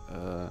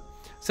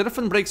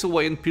 Seraphon breaks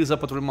away and peers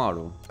up at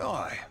Romaro.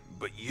 Aye.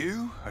 But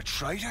you, a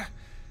traitor?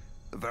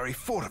 The very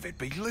thought of it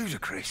be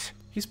ludicrous.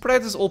 He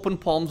spreads his open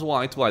palms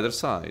wide to either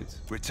side.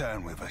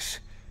 Return with us.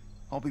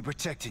 I'll be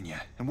protecting you,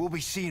 and we'll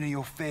be seeing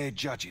your fair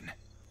judging.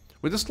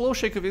 With a slow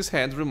shake of his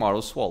head,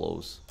 Romaro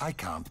swallows. I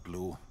can't,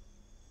 Blue.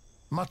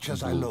 Much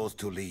as I loathe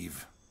to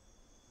leave.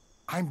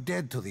 I'm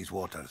dead to these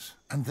waters,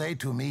 and they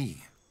to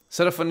me.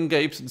 Seraphon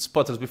gapes and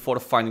sputters before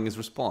finding his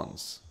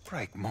response.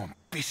 Break my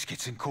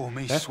biscuits and call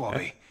me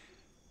Swabby.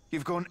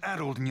 You've gone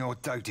addled in your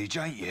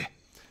dotage, ain't you?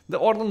 The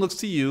Orlan looks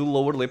to you,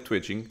 lower lip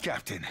twitching.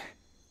 Captain,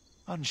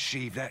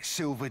 unsheathe that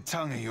silvered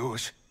tongue of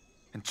yours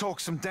and talk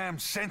some damn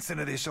sense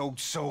into this old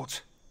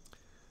sort.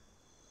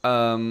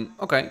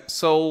 Okay,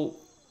 so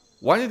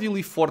why did you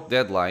leave Fort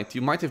Deadlight?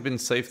 You might have been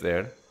safe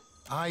there.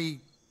 I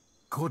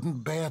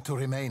couldn't bear to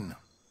remain,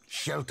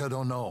 sheltered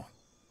or no.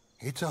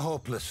 It's a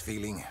hopeless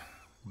feeling,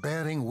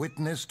 bearing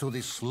witness to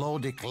the slow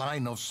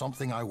decline of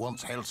something I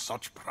once held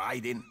such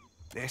pride in.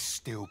 There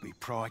still be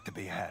pride to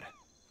be had.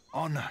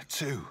 Honor,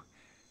 too.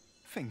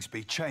 Things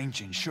be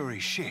changing, sure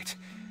as shit.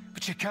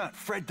 But you can't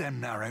thread them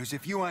narrows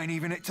if you ain't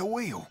even at the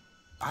wheel.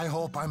 I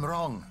hope I'm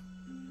wrong,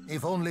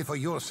 if only for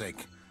your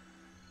sake.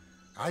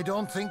 I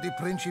don't think the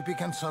Principe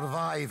can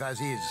survive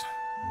as is,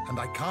 and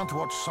I can't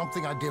watch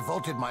something I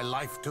devoted my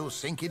life to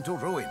sink into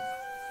ruin.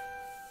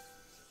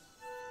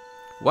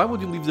 Why would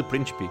you leave the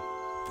Principe?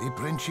 The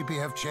Principe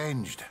have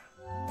changed,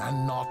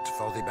 and not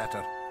for the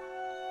better.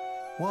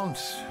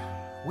 Once,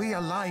 we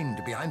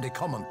aligned behind a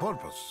common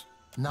purpose.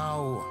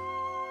 Now,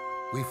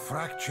 we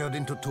fractured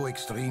into two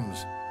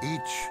extremes,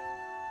 each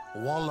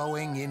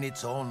wallowing in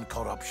its own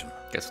corruption.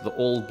 Yes, the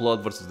old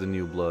blood versus the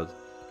new blood.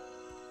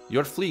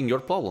 You're fleeing your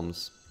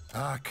problems.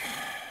 Ak,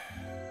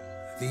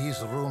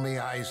 these roomy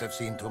eyes have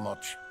seen too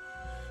much.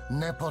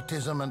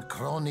 Nepotism and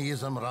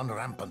cronyism run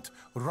rampant,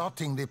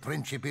 rotting the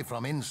Principe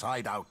from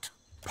inside out.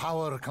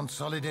 Power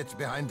consolidates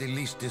behind the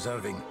least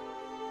deserving.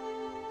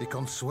 The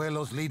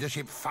Consuelo's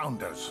leadership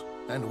founders,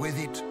 and with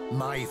it,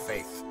 my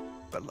faith.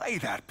 Belay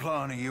that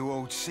plan of you,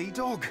 old sea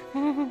dog.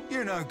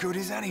 You're no good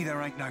as any.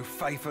 There ain't no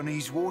faith in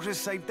these waters,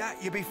 save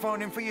that you be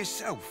finding for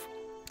yourself.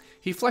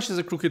 He flashes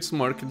a crooked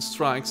smirk and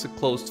strikes a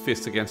closed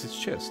fist against his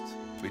chest.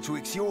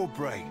 Betwixt your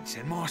brains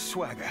and my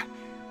swagger,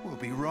 we'll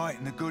be right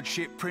in the good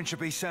ship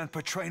Principe San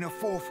Petrino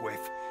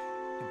forthwith,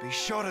 and be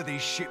shot of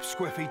these ship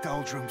squiffy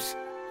doldrums.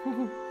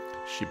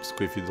 Ship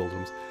squiffy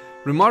doldrums.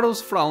 Romaro's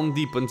frown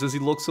deepens as he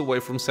looks away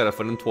from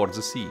Seraphon and towards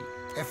the sea.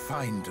 A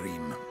fine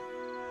dream.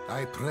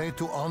 I pray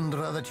to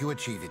Ondra that you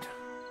achieve it.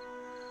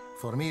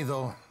 For me,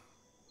 though,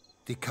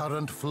 the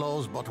current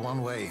flows but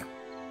one way.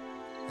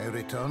 A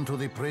return to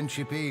the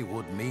Principe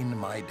would mean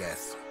my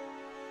death.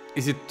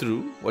 Is it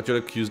true, what you're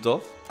accused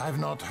of? I've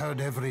not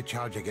heard every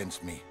charge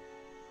against me.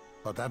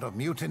 But that of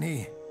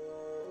mutiny,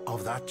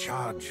 of that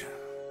charge,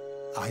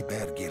 I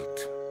bear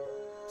guilt.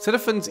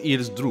 Seraphon's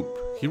ears droop.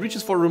 He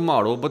reaches for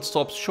Romaro but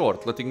stops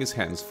short, letting his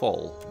hands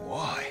fall.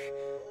 Why?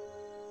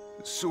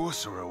 The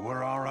sorcerer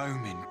were our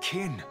omen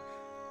kin.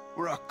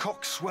 We're a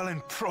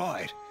cock-swelling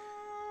pride.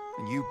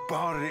 And you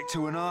bartered it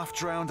to an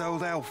half-drowned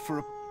old elf for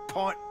a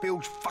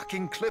pint-bilged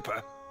fucking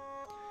clipper.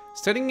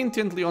 Staring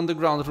intently on the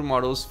ground at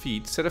Romaro's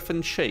feet,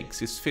 Seraphon shakes,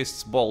 his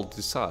fists balled to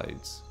the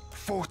sides.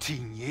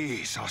 14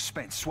 years I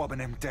spent swabbing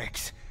them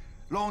decks.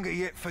 Longer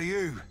yet for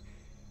you.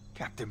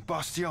 Captain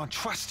Bastion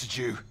trusted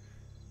you.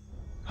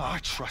 I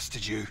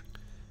trusted you.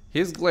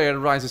 His glare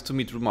rises to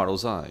meet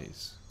Romaro's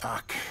eyes.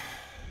 Ak,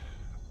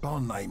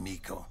 bon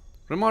amico.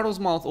 Romaro's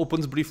mouth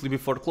opens briefly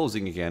before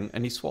closing again,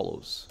 and he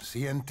swallows.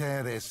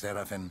 Sientere,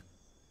 Seraphon.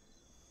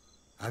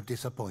 I've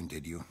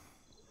disappointed you.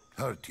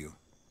 Hurt you.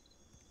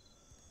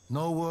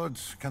 No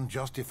words can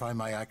justify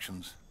my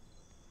actions.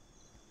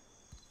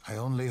 I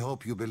only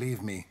hope you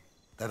believe me,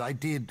 that I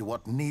did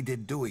what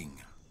needed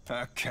doing.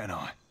 How can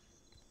I?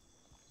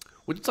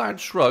 With a tired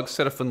shrug,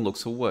 Seraphon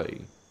looks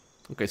away.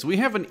 Okay, so we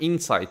have an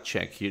insight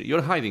check here.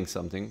 You're hiding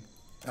something.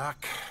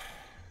 Ak,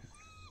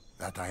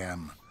 that I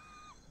am.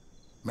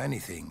 Many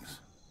things.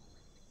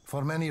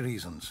 For many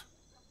reasons.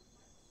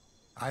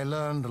 I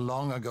learned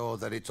long ago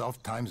that it's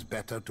oft-times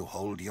better to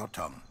hold your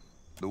tongue.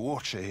 The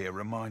Watcher here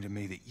reminded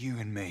me that you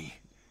and me,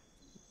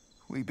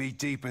 we be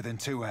deeper than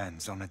two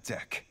hands on a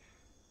deck.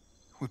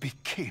 We be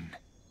kin.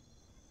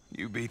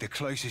 You be the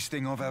closest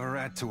thing I've ever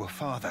had to a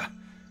father.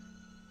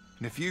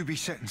 And if you be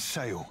setting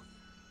sail,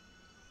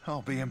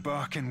 I'll be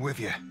embarking with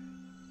you.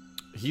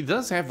 He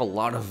does have a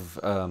lot of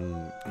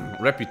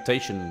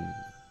reputation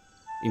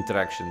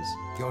interactions.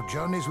 Your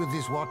journeys with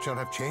this Watcher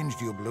have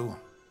changed you, Blue.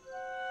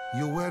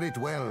 You wear it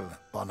well,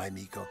 bon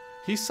amico.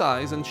 He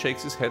sighs and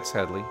shakes his head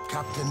sadly.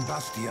 Captain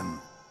Bastian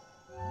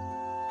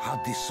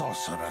had the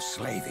sorcerer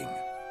slaving.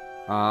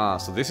 Ah,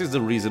 so this is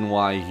the reason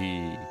why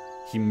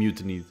he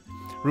mutinied.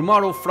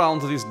 Romaro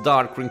frowns at his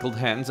dark, wrinkled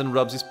hands and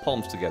rubs his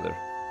palms together.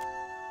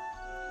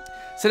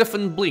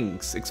 Seraphon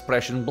blinks,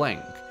 expression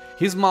blank.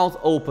 His mouth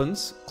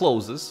opens,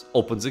 closes,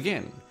 opens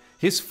again.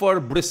 His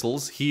fur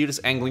bristles, ears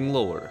angling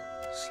lower.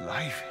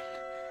 Slaving?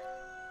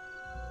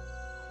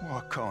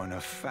 What kind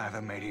of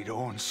fathom-headed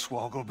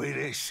hornswoggle be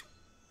this?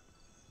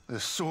 The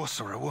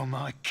sorcerer were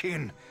my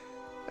kin.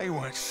 They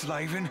weren't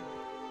slaving.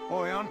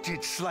 I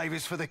hunted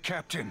slavers for the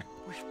captain.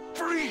 We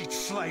freed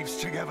slaves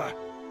together.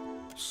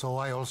 So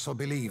I also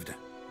believed.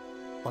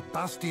 But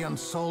Bastian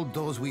sold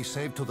those we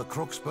saved to the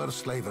Crooksburg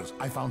slavers.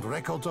 I found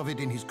records of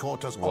it in his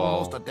quarters,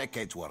 almost a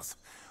decade's worth.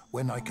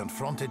 When I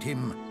confronted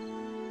him,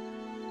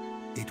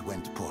 it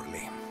went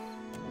poorly.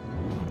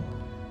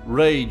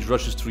 Rage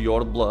rushes through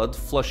your blood,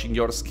 flushing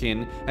your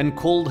skin, and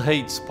cold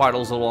hate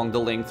spirals along the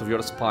length of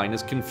your spine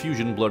as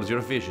confusion blurs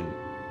your vision.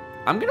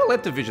 I'm gonna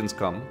let the visions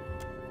come.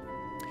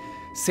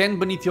 Sand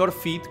beneath your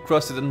feet,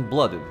 crusted and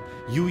blooded.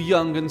 You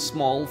young and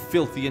small,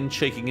 filthy and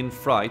shaking in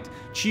fright.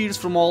 Cheers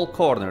from all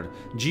corner,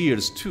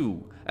 jeers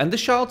too. And the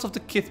shouts of the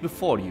kith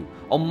before you,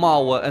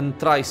 Omawa and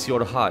thrice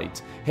your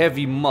height.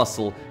 Heavy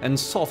muscle and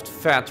soft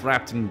fat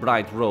wrapped in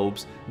bright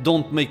robes.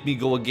 Don't make me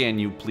go again,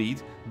 you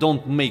plead.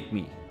 Don't make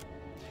me.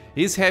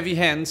 His heavy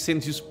hand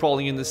sends you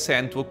sprawling in the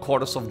sand to a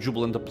chorus of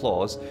jubilant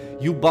applause.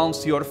 You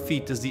bounce to your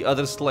feet as the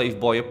other slave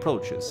boy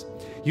approaches.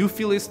 You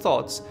feel his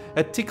thoughts,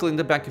 a tickle in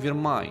the back of your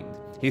mind.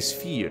 His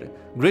fear,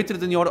 greater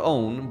than your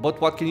own, but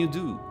what can you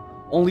do?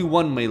 Only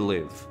one may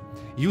live.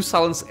 You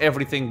silence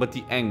everything but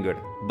the anger,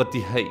 but the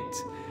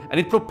hate. And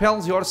it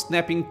propels your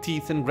snapping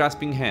teeth and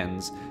grasping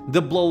hands.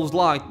 The blows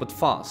light but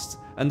fast,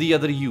 and the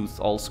other youth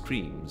all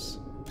screams.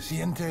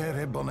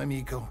 Siente, bon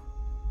amico.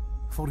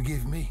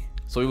 Forgive me.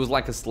 So he was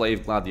like a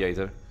slave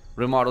gladiator.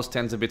 Romaro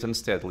stands a bit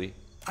unsteadily.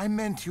 I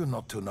meant you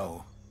not to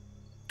know.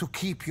 To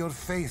keep your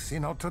faith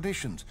in our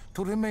traditions.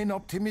 To remain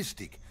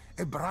optimistic.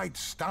 A bright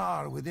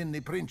star within the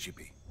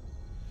Principe.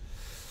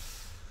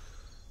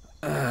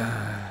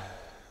 I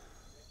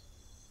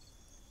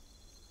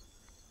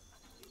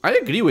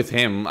agree with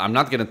him. I'm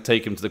not gonna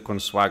take him to the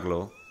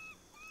Consuaglo.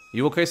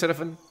 You okay,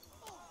 Seraphon?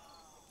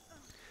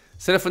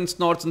 Seraphon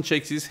snorts and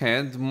shakes his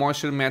head.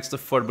 Moisture mats the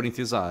fur beneath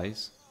his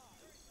eyes.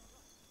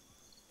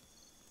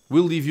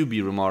 We'll leave you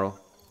be, Romaro.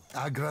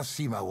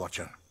 Agrasima,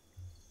 Watcher.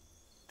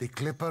 The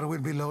clipper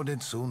will be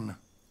loaded soon,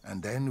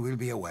 and then we'll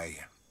be away.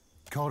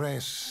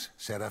 Cores,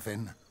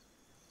 Seraphon.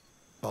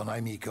 Bon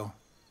amico.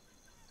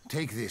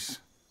 Take this.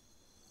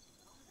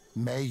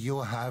 May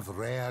you have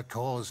rare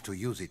cause to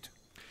use it.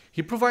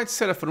 He provides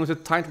Seraphon with a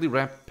tightly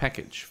wrapped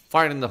package.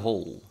 Fire in the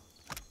hole.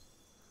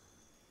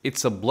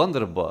 It's a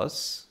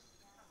blunderbuss.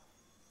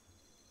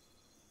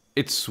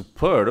 It's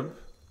superb.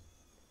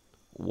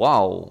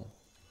 Wow.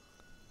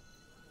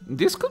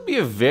 This could be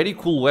a very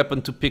cool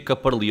weapon to pick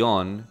up early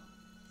on.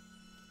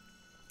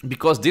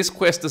 Because this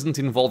quest doesn't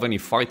involve any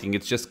fighting,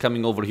 it's just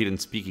coming over here and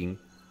speaking.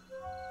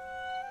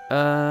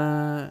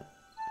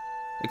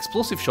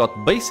 Explosive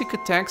shot. Basic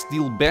attacks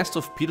deal best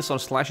of pierce or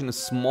slash in a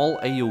small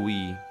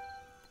AoE.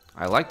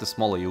 I like the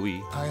small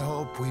AoE. I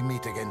hope we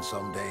meet again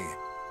someday.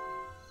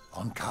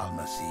 On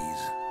calmer seas.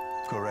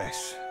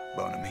 Cores,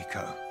 bon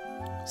amico.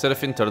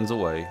 Seraphon turns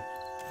away.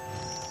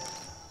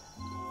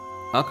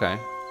 Okay.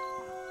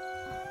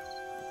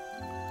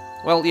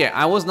 Well, yeah,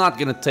 I was not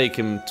gonna take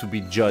him to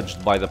be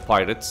judged by the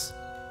pirates.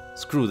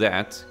 Screw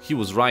that. He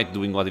was right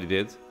doing what he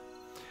did.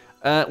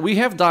 We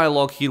have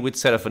dialogue here with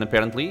Seraphon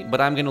apparently,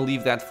 but I'm gonna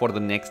leave that for the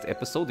next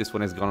episode. This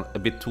one has gone a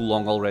bit too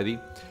long already.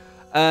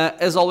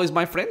 As always,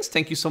 my friends,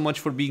 thank you so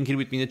much for being here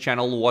with me in the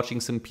channel, watching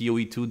some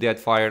PoE2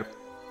 Deadfire.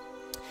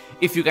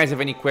 If you guys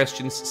have any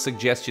questions,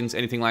 suggestions,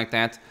 anything like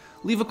that,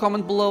 leave a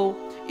comment below.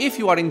 If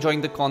you are enjoying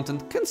the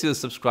content, consider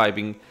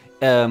subscribing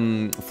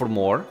for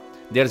more.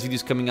 There's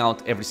videos coming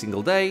out every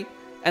single day,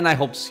 and I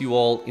hope to see you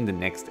all in the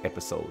next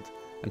episode.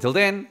 Until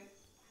then,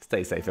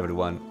 stay safe,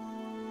 everyone.